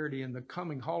 Prosperity, and the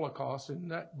Coming Holocaust. In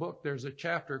that book, there's a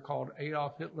chapter called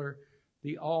Adolf Hitler,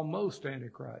 the almost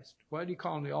Antichrist. Why do you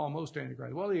call him the almost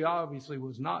Antichrist? Well, he obviously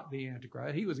was not the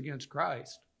Antichrist. He was against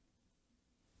Christ.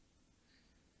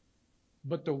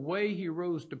 But the way he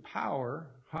rose to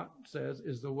power, Hunt says,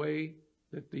 is the way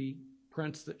that the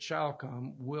prince that shall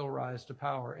come will rise to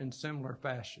power in similar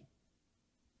fashion.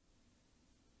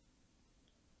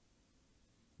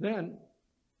 Then,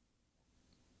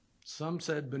 some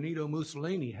said Benito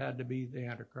Mussolini had to be the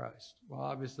Antichrist. Well,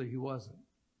 obviously he wasn't.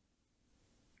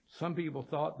 Some people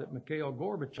thought that Mikhail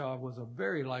Gorbachev was a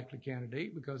very likely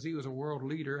candidate because he was a world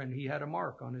leader and he had a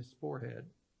mark on his forehead.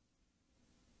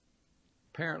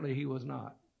 Apparently he was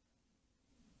not.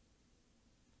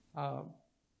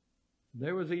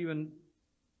 There was even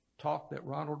talk that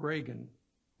Ronald Reagan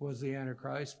was the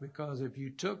Antichrist because if you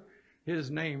took his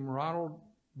name, Ronald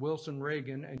Wilson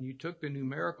Reagan, and you took the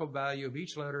numerical value of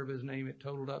each letter of his name, it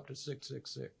totaled up to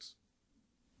 666.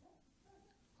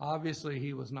 Obviously,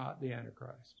 he was not the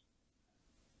Antichrist.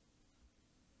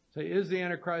 Say, is the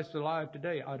Antichrist alive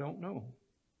today? I don't know.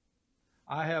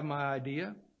 I have my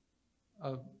idea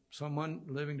of someone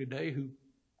living today who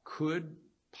could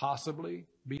possibly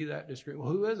be that description.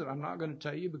 Well, who is it? I'm not going to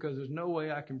tell you because there's no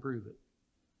way I can prove it.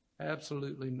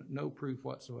 Absolutely no proof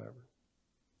whatsoever.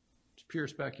 It's pure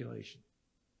speculation.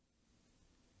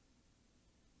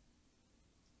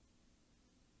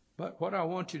 But what I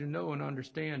want you to know and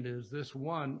understand is this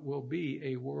one will be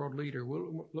a world leader.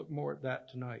 We'll look more at that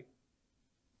tonight.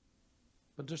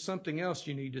 But there's something else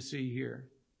you need to see here.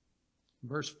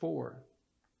 Verse 4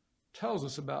 tells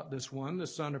us about this one, the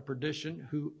son of perdition,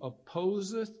 who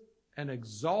opposeth and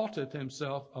exalteth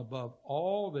himself above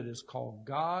all that is called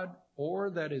God or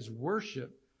that is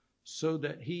worshipped, so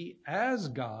that he as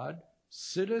God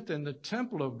sitteth in the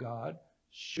temple of God,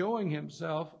 showing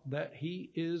himself that he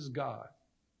is God.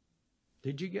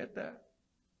 Did you get that?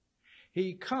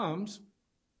 He comes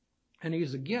and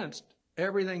he's against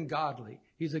everything godly.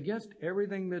 He's against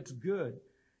everything that's good.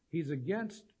 He's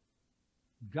against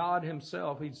God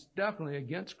himself. He's definitely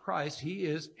against Christ. He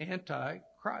is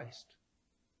anti-Christ.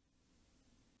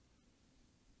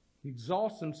 He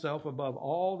exalts himself above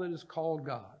all that is called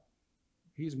God.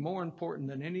 He's more important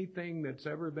than anything that's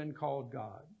ever been called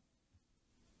God.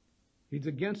 He's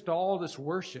against all this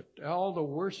worship. All the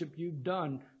worship you've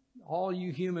done, all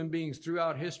you human beings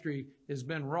throughout history has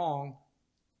been wrong.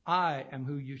 I am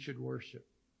who you should worship.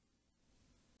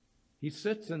 He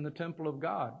sits in the temple of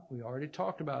God. We already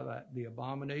talked about that, the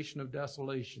abomination of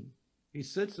desolation. He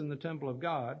sits in the temple of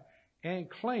God and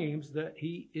claims that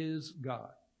he is God.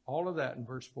 All of that in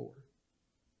verse 4.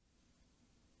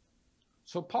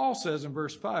 So Paul says in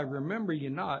verse 5, remember ye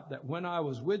not that when I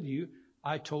was with you,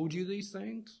 I told you these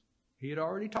things? He had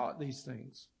already taught these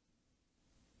things.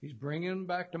 He's bringing them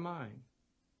back to mind.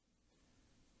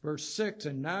 Verse 6,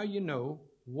 and now you know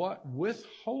what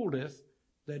withholdeth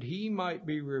that he might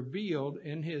be revealed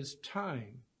in his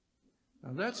time.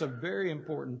 Now that's a very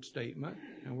important statement,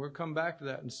 and we'll come back to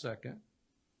that in a second.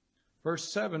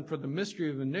 Verse 7, for the mystery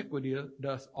of iniquity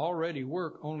doth already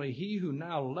work, only he who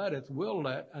now letteth will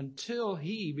let until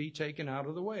he be taken out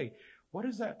of the way. What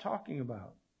is that talking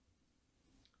about?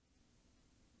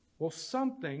 Well,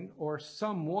 something or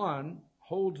someone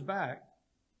holds back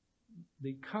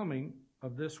the coming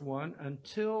of this one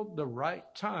until the right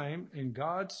time, in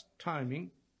God's timing,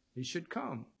 he should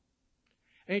come.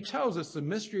 And he tells us the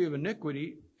mystery of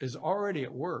iniquity is already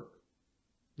at work.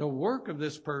 The work of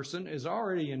this person is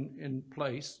already in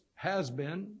place, has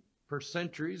been for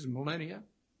centuries, millennia.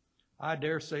 I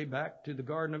dare say back to the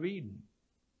Garden of Eden.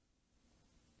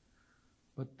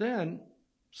 But then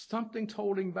something's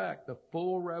holding back the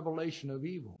full revelation of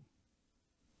evil.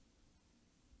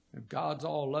 If God's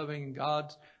all loving,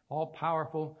 God's all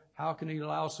powerful, how can he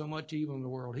allow so much evil in the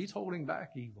world? He's holding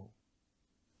back evil.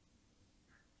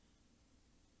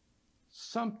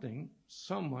 Something,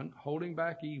 someone holding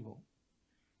back evil.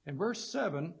 In verse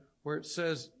 7, where it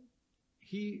says,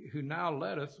 he who now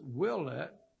letteth will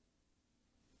let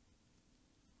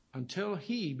until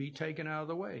he be taken out of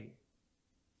the way.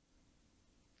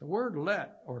 The word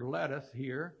let or letteth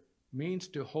here means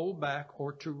to hold back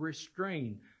or to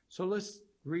restrain. So let's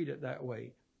read it that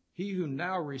way. He who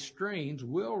now restrains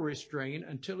will restrain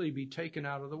until he be taken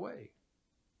out of the way.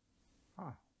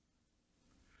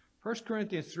 1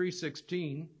 Corinthians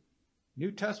 3:16,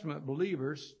 New Testament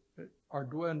believers are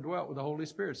dwelt with the Holy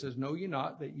Spirit. It says, know ye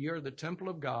not that ye are the temple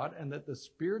of God, and that the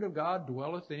Spirit of God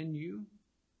dwelleth in you?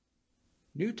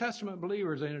 New Testament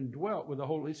believers are indwelt with the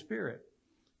Holy Spirit.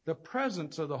 The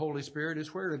presence of the Holy Spirit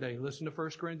is where today? Listen to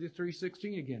 1 Corinthians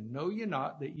 3:16 again. Know ye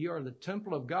not that ye are the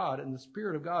temple of God, and the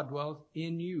Spirit of God dwelleth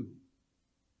in you?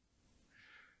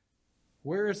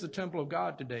 Where is the temple of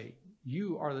God today?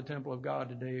 You are the temple of God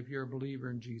today if you're a believer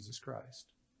in Jesus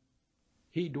Christ.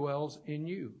 He dwells in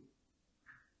you.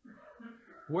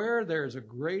 Where there's a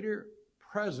greater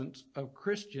presence of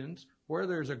Christians, where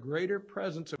there's a greater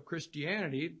presence of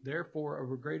Christianity, therefore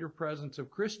of a greater presence of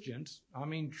Christians, I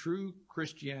mean true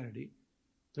Christianity,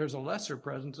 there's a lesser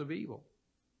presence of evil.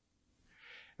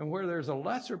 And where there's a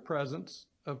lesser presence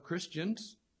of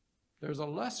Christians, there's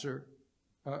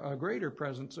a greater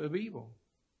presence of evil.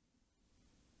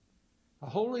 The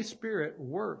Holy Spirit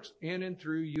works in and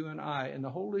through you and I, and the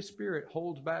Holy Spirit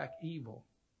holds back evil.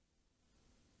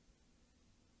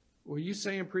 Were you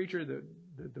saying, preacher, that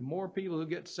the more people who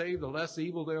get saved, the less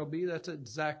evil there'll be? That's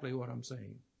exactly what I'm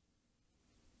saying.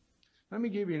 Let me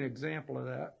give you an example of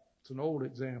that. It's an old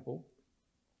example.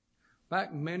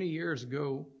 Back many years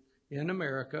ago in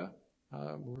America,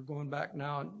 we're going back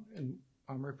now, and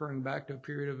I'm referring back to a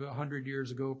period of 100 years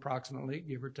ago approximately,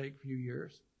 give or take a few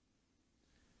years.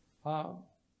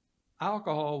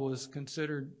 Alcohol was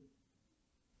considered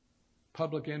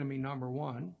public enemy number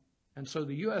one, and so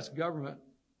the U.S. government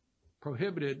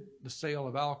prohibited the sale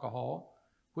of alcohol,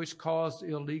 which caused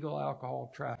illegal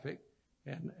alcohol traffic,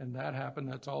 and that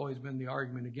happened. That's always been the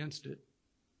argument against it.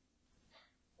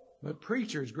 But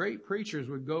preachers, great preachers,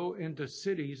 would go into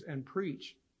cities and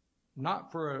preach,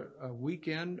 not for a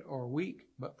weekend or a week,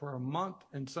 but for a month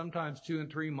and sometimes 2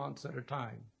 and 3 months at a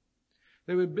time.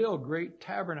 They would build great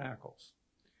tabernacles.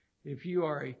 If you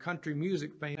are a country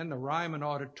music fan, the Ryman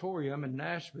Auditorium in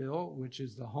Nashville, which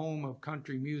is the home of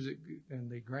country music and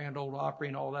the Grand Ole Opry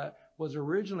and all that, was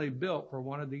originally built for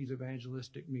one of these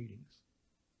evangelistic meetings.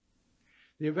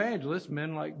 The evangelists,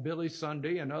 men like Billy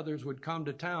Sunday and others, would come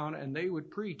to town and they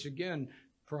would preach again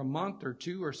for a month or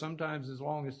 2 or sometimes as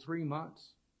long as 3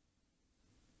 months.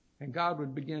 And God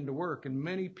would begin to work, and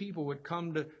many people would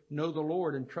come to know the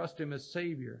Lord and trust Him as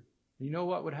Savior. You know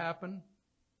what would happen?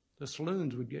 The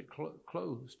saloons would get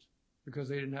closed because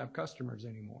they didn't have customers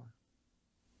anymore.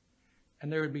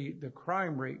 And the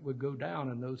crime rate would go down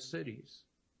in those cities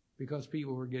because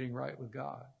people were getting right with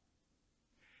God.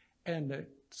 And the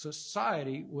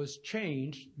society was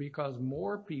changed because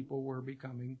more people were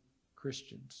becoming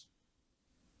Christians.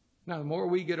 Now, the more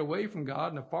we get away from God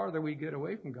and the farther we get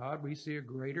away from God, we see a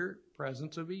greater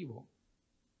presence of evil.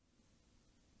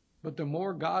 But the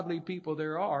more godly people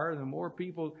there are, the more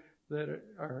people that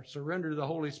are surrendered to the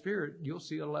Holy Spirit, you'll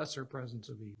see a lesser presence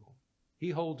of evil. He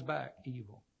holds back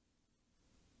evil.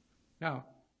 Now,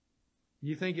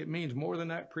 you think it means more than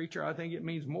that, preacher? I think it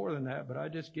means more than that, but I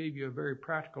just gave you a very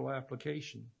practical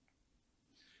application.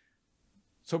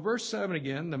 So verse 7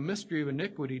 again, the mystery of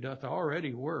iniquity doth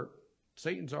already work.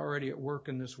 Satan's already at work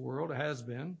in this world, has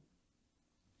been.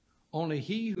 Only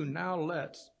he who now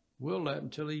lets will let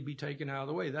until he be taken out of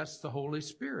the way. That's the Holy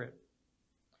Spirit.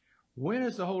 When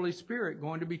is the Holy Spirit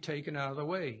going to be taken out of the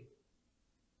way?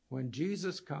 When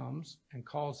Jesus comes and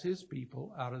calls his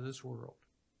people out of this world.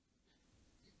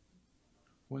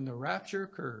 When the rapture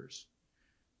occurs,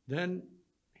 then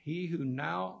he who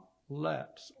now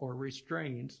lets or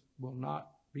restrains will not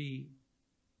be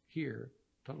here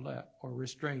to let or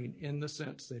restrain in the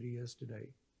sense that he is today.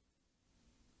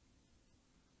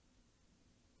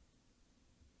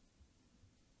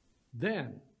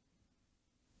 Then,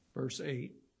 verse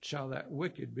 8, shall that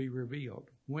wicked be revealed.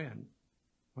 When?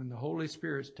 When the Holy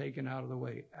Spirit's taken out of the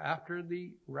way. After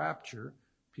the rapture,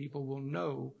 people will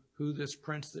know who this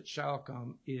prince that shall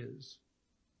come is.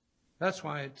 That's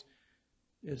why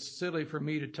it's silly for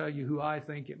me to tell you who I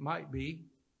think it might be.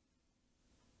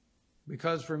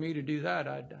 Because for me to do that,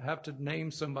 I'd have to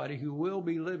name somebody who will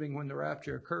be living when the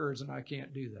rapture occurs, and I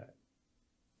can't do that.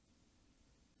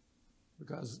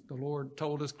 Because the Lord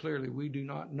told us clearly, we do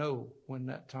not know when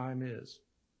that time is.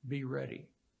 Be ready.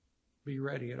 Be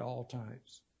ready at all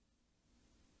times.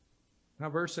 Now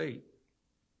verse 8.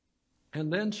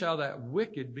 And then shall that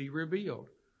wicked be revealed,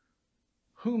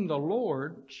 whom the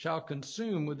Lord shall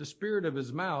consume with the spirit of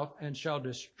his mouth, and shall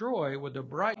destroy with the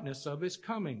brightness of his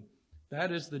coming.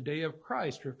 That is the day of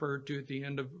Christ referred to at the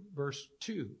end of verse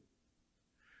 2.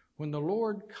 When the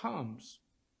Lord comes,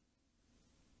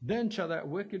 then shall that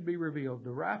wicked be revealed.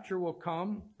 The rapture will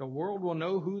come. The world will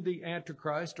know who the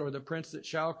Antichrist or the prince that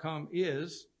shall come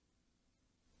is.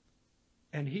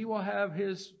 And he will have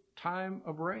his time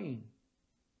of reign.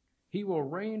 He will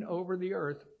reign over the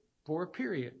earth for a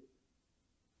period.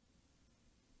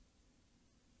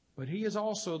 But he is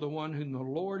also the one whom the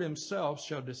Lord himself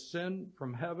shall descend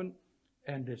from heaven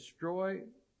and destroy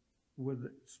with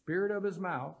the spirit of his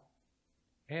mouth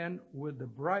and with the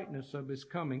brightness of his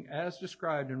coming, as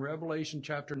described in Revelation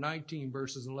chapter 19,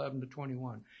 verses 11 to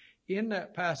 21. In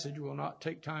that passage, we'll not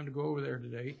take time to go over there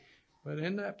today, But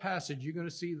in that passage, you're going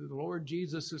to see that the Lord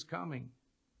Jesus is coming,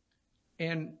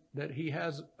 and that he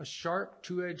has a sharp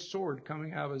two-edged sword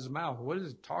coming out of his mouth. What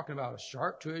is it talking about? A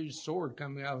sharp two-edged sword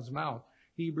coming out of his mouth.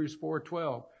 Hebrews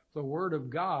 4:12. The word of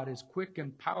God is quick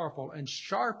and powerful and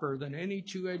sharper than any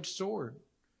two-edged sword,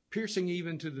 piercing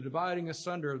even to the dividing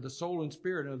asunder of the soul and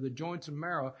spirit, of the joints and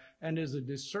marrow, and is a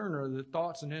discerner of the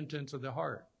thoughts and intents of the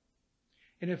heart.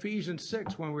 In Ephesians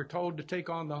 6, when we're told to take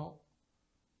on the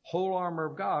whole armor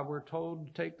of God, we're told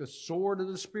to take the sword of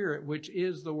the Spirit, which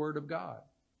is the word of God.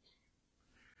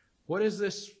 What is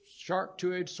this sharp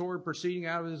two-edged sword proceeding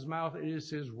out of his mouth? It is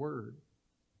his word.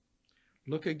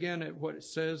 Look again at what it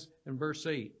says in verse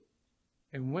 8.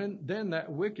 And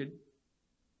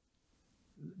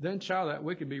then shall that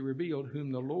wicked be revealed,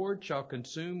 whom the Lord shall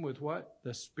consume with what?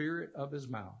 The spirit of his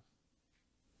mouth.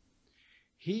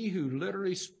 He who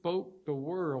literally spoke the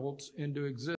worlds into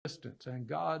existence, and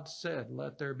God said,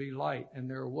 let there be light, and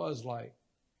there was light.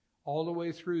 All the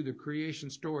way through the creation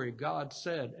story, God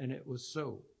said, and it was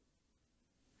so.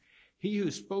 He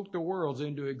who spoke the worlds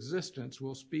into existence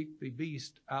will speak the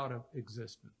beast out of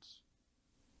existence.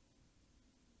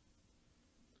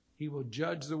 He will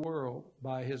judge the world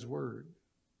by his word.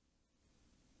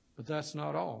 But that's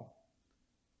not all.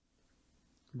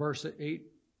 Verse 8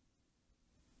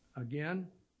 again.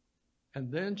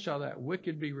 And then shall that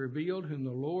wicked be revealed, whom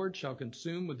the Lord shall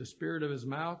consume with the spirit of his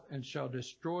mouth, and shall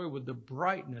destroy with the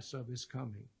brightness of his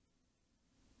coming.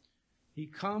 He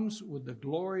comes with the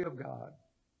glory of God.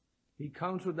 He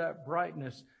comes with that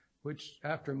brightness, which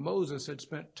after Moses had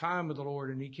spent time with the Lord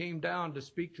and he came down to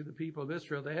speak to the people of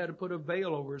Israel, they had to put a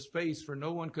veil over his face for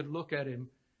no one could look at him.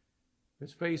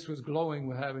 His face was glowing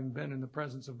with having been in the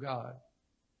presence of God.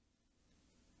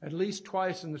 At least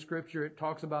twice in the scripture it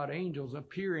talks about angels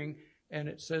appearing, and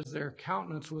it says their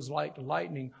countenance was like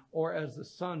lightning, or as the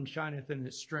sun shineth in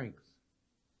its strength.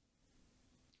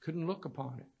 Couldn't look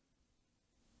upon it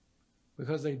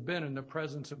because they'd been in the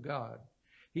presence of God.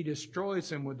 He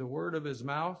destroys him with the word of his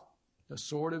mouth, the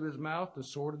sword of his mouth, the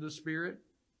sword of the Spirit,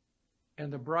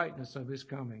 and the brightness of his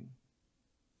coming.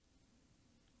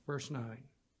 Verse 9.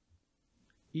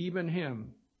 Even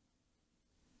him,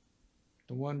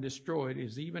 the one destroyed,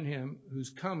 is even him whose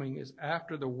coming is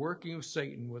after the working of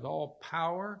Satan with all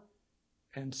power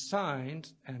and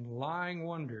signs and lying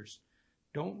wonders.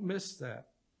 Don't miss that.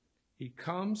 He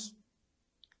comes,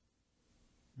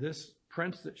 this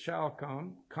prince that shall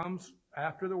come, comes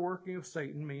after the working of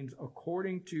Satan, means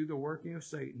according to the working of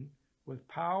Satan, with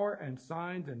power and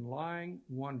signs and lying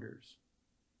wonders.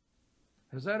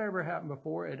 Has that ever happened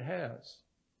before? It has.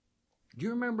 Do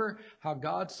you remember how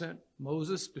God sent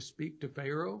Moses to speak to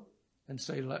Pharaoh and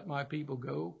say, let my people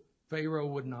go? Pharaoh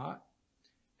would not.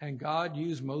 And God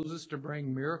used Moses to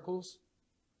bring miracles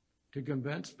to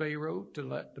convince Pharaoh to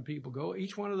let the people go.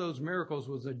 Each one of those miracles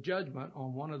was a judgment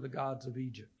on one of the gods of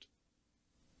Egypt.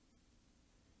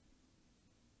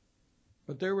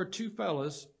 But there were two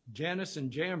fellows, Jannes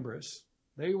and Jambres.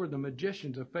 They were the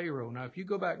magicians of Pharaoh. Now, if you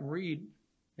go back and read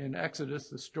in Exodus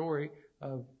the story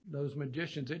of those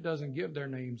magicians, it doesn't give their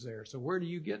names there. So where do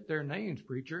you get their names,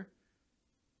 preacher?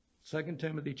 2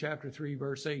 Timothy chapter 3,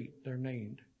 verse 8, they're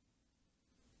named.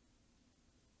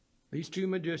 These two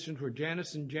magicians were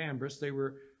Jannes and Jambres. They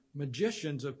were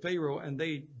magicians of Pharaoh, and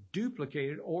they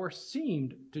duplicated or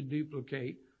seemed to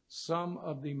duplicate some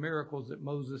of the miracles that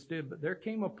Moses did. But there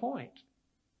came a point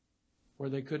where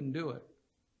they couldn't do it.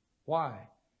 Why?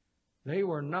 They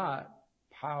were not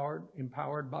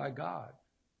empowered by God.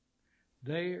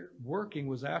 Their working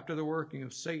was after the working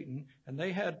of Satan, and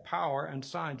they had power and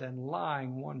signs and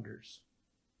lying wonders.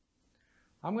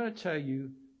 I'm going to tell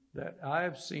you that I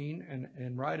have seen,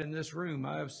 and right in this room,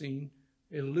 I have seen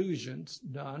illusions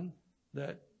done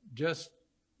that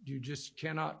you just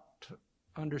cannot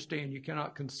understand. You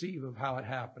cannot conceive of how it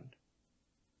happened.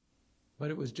 But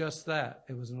it was just that.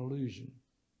 It was an illusion.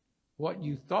 What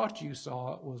you thought you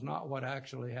saw was not what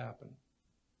actually happened.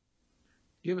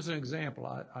 Give us an example.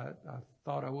 I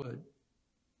thought I would.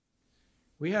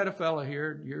 We had a fellow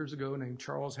here years ago named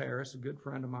Charles Harris, a good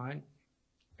friend of mine,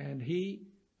 and he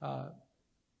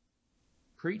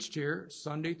preached here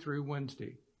Sunday through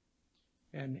Wednesday.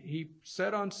 And he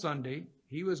said on Sunday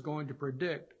he was going to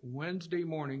predict Wednesday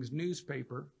morning's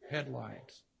newspaper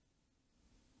headlines.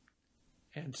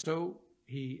 And so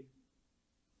he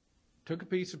took a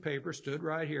piece of paper, stood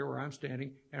right here where I'm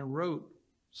standing, and wrote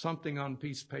something on a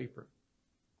piece of paper.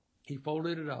 He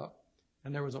folded it up,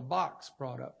 and there was a box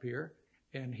brought up here,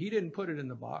 and he didn't put it in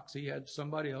the box. He had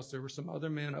somebody else. There were some other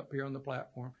men up here on the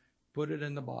platform, put it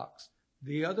in the box.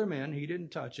 The other men, he didn't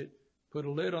touch it, put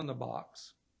a lid on the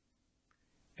box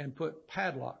and put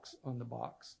padlocks on the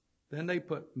box. Then they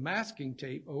put masking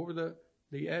tape over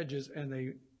the edges, and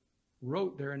they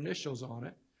wrote their initials on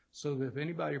it so that if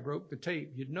anybody broke the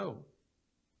tape, you'd know.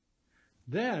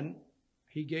 Then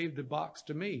he gave the box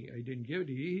to me. He didn't give it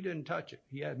to you. He didn't touch it.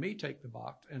 He had me take the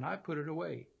box, and I put it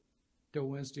away till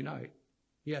Wednesday night.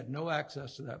 He had no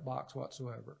access to that box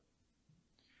whatsoever.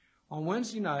 On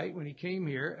Wednesday night, when he came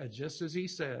here, just as he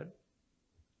said,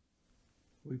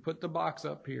 we put the box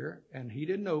up here, and he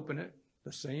didn't open it.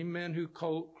 The same men who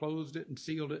closed it and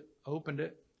sealed it opened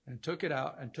it and took it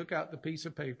out and took out the piece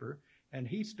of paper, and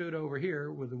he stood over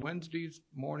here with the Wednesday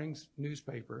morning's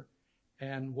newspaper,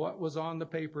 and what was on the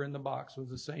paper in the box was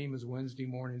the same as Wednesday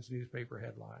morning's newspaper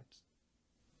headlines.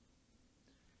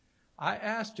 I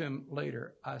asked him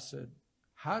later, I said,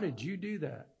 "How did you do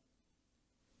that?"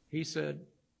 He said,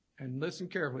 and listen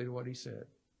carefully to what he said.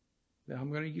 Now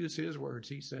I'm going to use his words.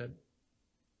 He said,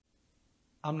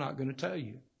 "I'm not going to tell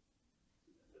you."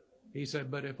 He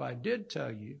said, "But if I did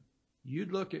tell you,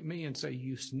 you'd look at me and say,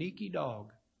 'You sneaky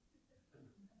dog.'"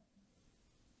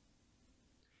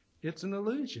 It's an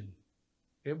illusion.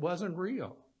 It wasn't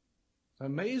real. It's an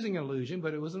amazing illusion,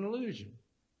 but it was an illusion.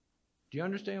 Do you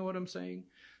understand what I'm saying?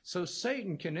 So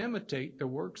Satan can imitate the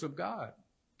works of God,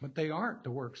 but they aren't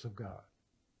the works of God.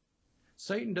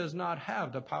 Satan does not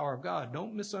have the power of God.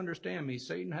 Don't misunderstand me.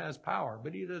 Satan has power,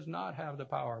 but he does not have the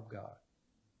power of God.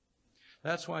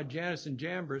 That's why Jannes and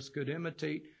Jambres could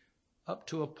imitate up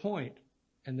to a point,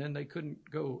 and then they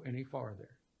couldn't go any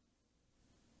farther.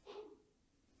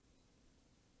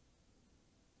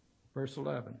 Verse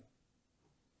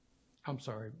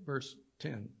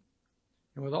 10.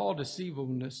 "And with all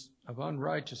deceivableness of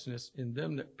unrighteousness in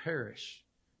them that perish,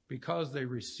 because they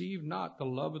receive not the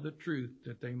love of the truth,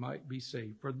 that they might be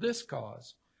saved. For this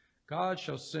cause God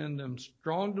shall send them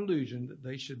strong delusion, that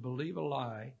they should believe a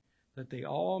lie, that they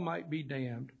all might be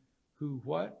damned, who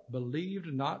what?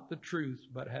 Believed not the truth,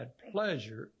 but had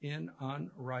pleasure in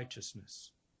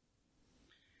unrighteousness."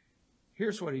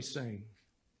 Here's what he's saying.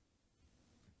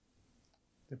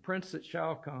 The prince that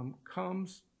shall come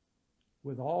comes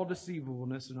with all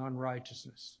deceivableness and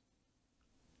unrighteousness.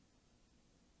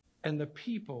 And the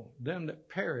people, them that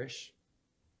perish,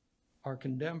 are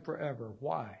condemned forever.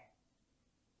 Why?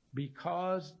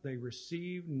 Because they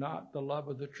receive not the love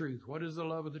of the truth. What is the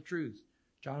love of the truth?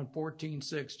 John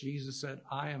 14:6, Jesus said,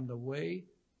 "I am the way,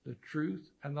 the truth,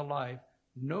 and the life.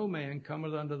 No man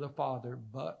cometh unto the Father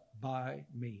but by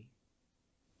me."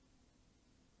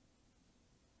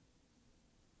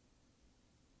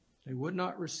 They would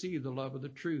not receive the love of the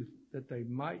truth, that they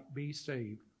might be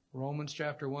saved. Romans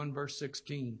chapter 1, verse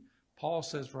 16. Paul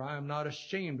says, "For I am not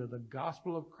ashamed of the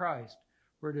gospel of Christ,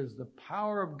 for it is the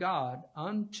power of God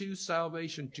unto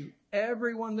salvation to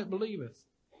everyone that believeth,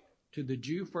 to the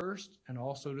Jew first, and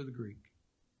also to the Greek."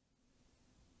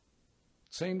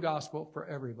 Same gospel for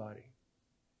everybody.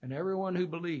 And everyone who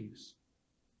believes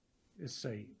is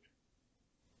saved.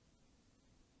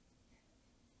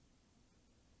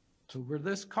 So for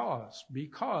this cause,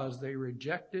 because they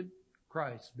rejected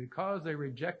Christ, because they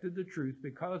rejected the truth,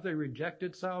 because they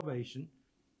rejected salvation,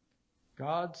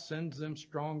 God sends them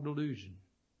strong delusion,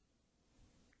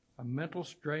 a mental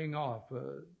straying off,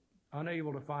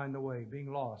 unable to find the way, being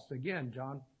lost. Again,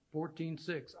 John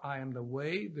 14:6, "I am the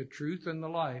way, the truth, and the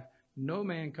life. No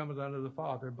man cometh unto the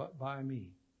Father but by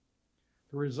me."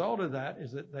 The result of that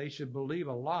is that they should believe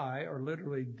a lie, or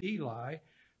literally the lie,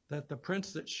 that the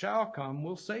prince that shall come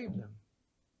will save them.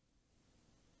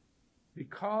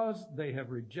 Because they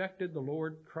have rejected the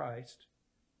Lord Christ,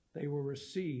 they will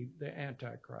receive the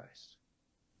AntiChrist.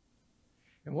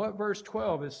 And what verse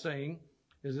 12 is saying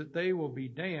is that they will be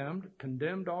damned,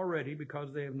 condemned already,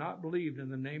 because they have not believed in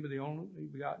the name of the only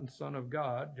begotten Son of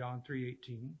God, John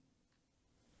 3:18,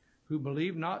 who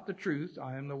believe not the truth.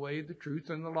 "I am the way, the truth,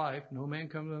 and the life. No man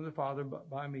comes unto the Father but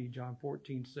by me," John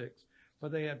 14:6.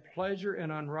 But they had pleasure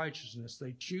in unrighteousness.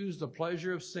 They choose the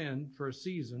pleasure of sin for a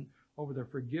season over the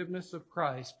forgiveness of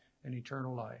Christ and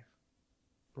eternal life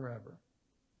forever.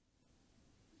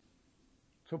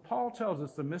 So Paul tells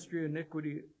us the mystery of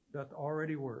iniquity doth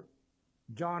already work.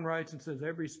 John writes and says,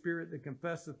 "Every spirit that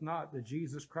confesseth not that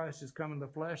Jesus Christ is come in the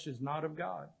flesh is not of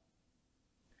God.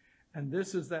 And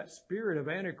this is that spirit of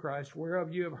Antichrist,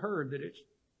 whereof you have heard that it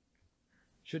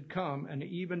should come, and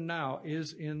even now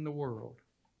is in the world.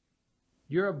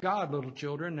 You're of God, little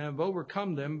children, and have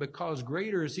overcome them, because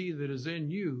greater is he that is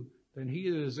in you than he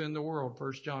that is in the world."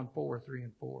 1 John 4:3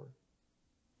 and 4.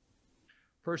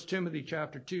 1 Timothy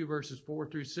chapter 2, verses 4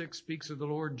 through 6 speaks of the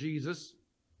Lord Jesus,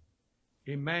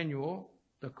 Emmanuel,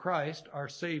 the Christ, our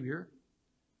Savior.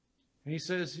 And he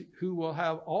says, "Who will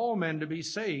have all men to be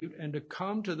saved and to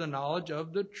come to the knowledge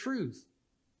of the truth."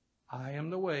 I am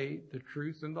the way, the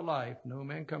truth, and the life. No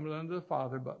man cometh unto the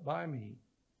Father but by me.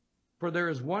 For there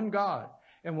is one God,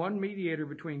 and one mediator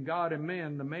between God and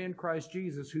man, the man Christ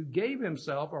Jesus, who gave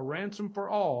himself a ransom for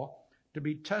all, to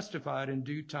be testified in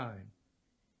due time.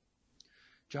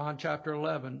 John chapter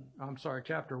 1, John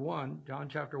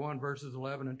chapter 1, verses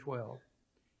 11 and 12.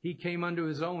 He came unto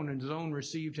his own, and his own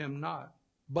received him not.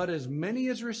 But as many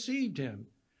as received him,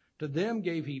 to them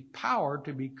gave he power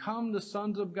to become the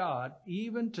sons of God,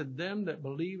 even to them that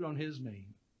believed on his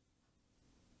name.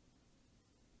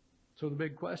 So the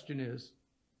big question is,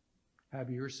 have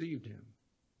you received him?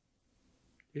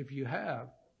 If you have,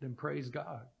 then praise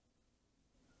God.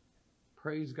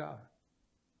 Praise God.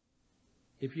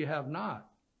 If you have not,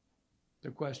 the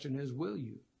question is, will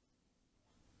you?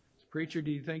 Preacher,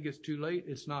 do you think it's too late?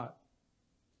 It's not.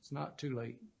 It's not too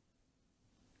late.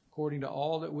 According to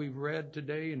all that we've read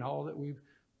today and all that we've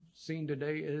seen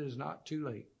today, it is not too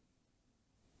late.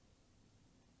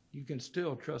 You can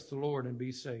still trust the Lord and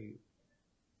be saved.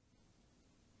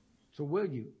 So will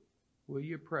you? Will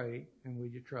you pray and will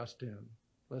you trust him?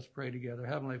 Let's pray together.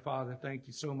 Heavenly Father, thank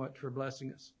you so much for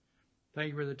blessing us.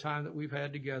 Thank you for the time that we've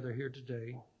had together here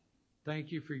today.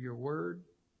 Thank you for your word,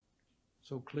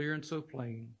 so clear and so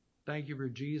plain. Thank you for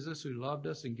Jesus who loved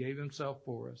us and gave himself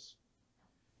for us.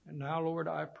 And now, Lord,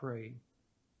 I pray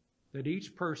that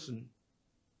each person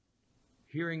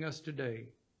hearing us today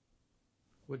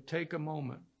would take a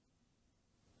moment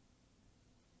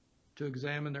to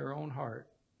examine their own heart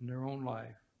and their own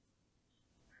life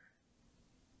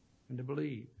and to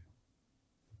believe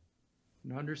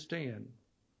and understand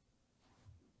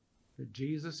that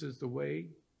Jesus is the way,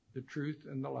 the truth,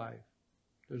 and the life.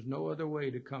 There's no other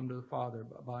way to come to the Father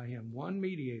but by him. One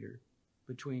mediator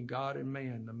between God and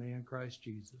man, the man Christ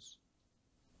Jesus.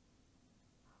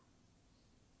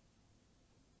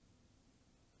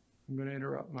 I'm going to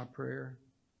interrupt my prayer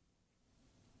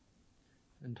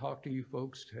and talk to you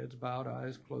folks, heads bowed,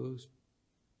 eyes closed.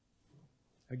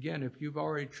 Again, if you've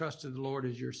already trusted the Lord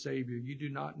as your Savior, you do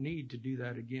not need to do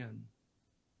that again.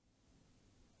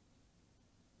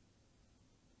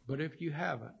 But if you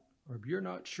haven't, or if you're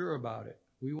not sure about it,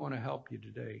 we want to help you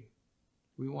today.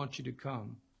 We want you to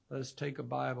come. Let us take a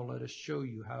Bible. Let us show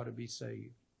you how to be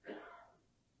saved.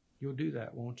 You'll do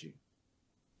that, won't you?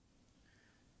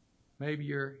 Maybe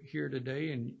you're here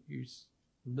today and you're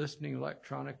listening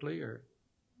electronically, or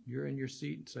you're in your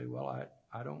seat and say, well,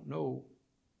 I don't know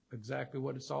exactly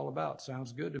what it's all about.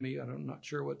 Sounds good to me. I'm not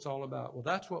sure what it's all about. Well,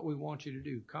 that's what we want you to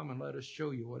do. Come and let us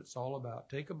show you what it's all about.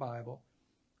 Take a Bible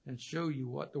and show you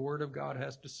what the Word of God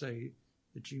has to say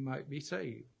that you might be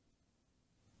saved.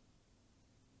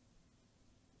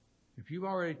 If you've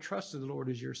already trusted the Lord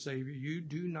as your Savior, you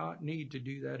do not need to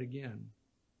do that again.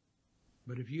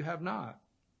 But if you have not,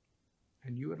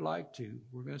 and you would like to,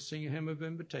 we're going to sing a hymn of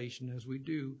invitation. As we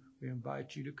do, we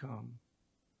invite you to come.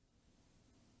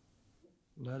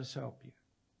 Let us help you.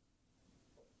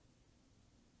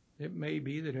 It may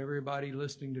be that everybody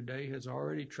listening today has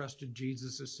already trusted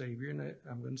Jesus as Savior, and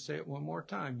I'm going to say it one more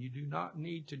time. You do not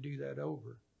need to do that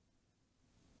over.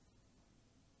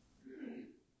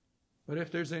 But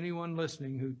if there's anyone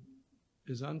listening who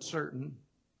is uncertain,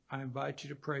 I invite you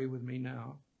to pray with me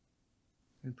now.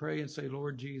 And pray and say,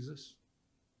 Lord Jesus,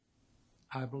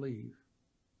 I believe.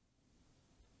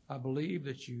 I believe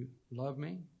that you love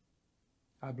me.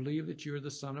 I believe that you are the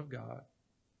Son of God.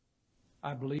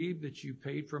 I believe that you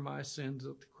paid for my sins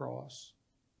at the cross.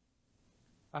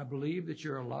 I believe that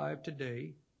you're alive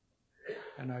today,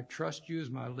 and I trust you as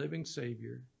my living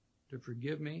Savior to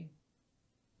forgive me,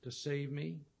 to save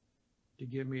me, to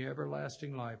give me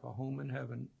everlasting life, a home in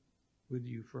heaven with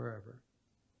you forever.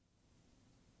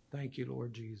 Thank you,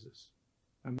 Lord Jesus.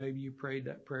 And maybe you prayed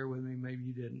that prayer with me, maybe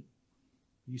you didn't.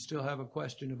 You still have a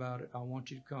question about it, I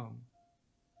want you to come.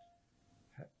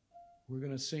 We're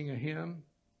going to sing a hymn.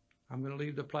 I'm going to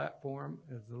leave the platform.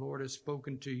 As the Lord has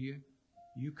spoken to you,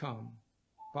 you come.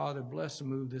 Father, bless and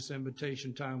move this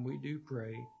invitation time. We do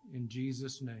pray in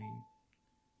Jesus' name.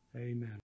 Amen.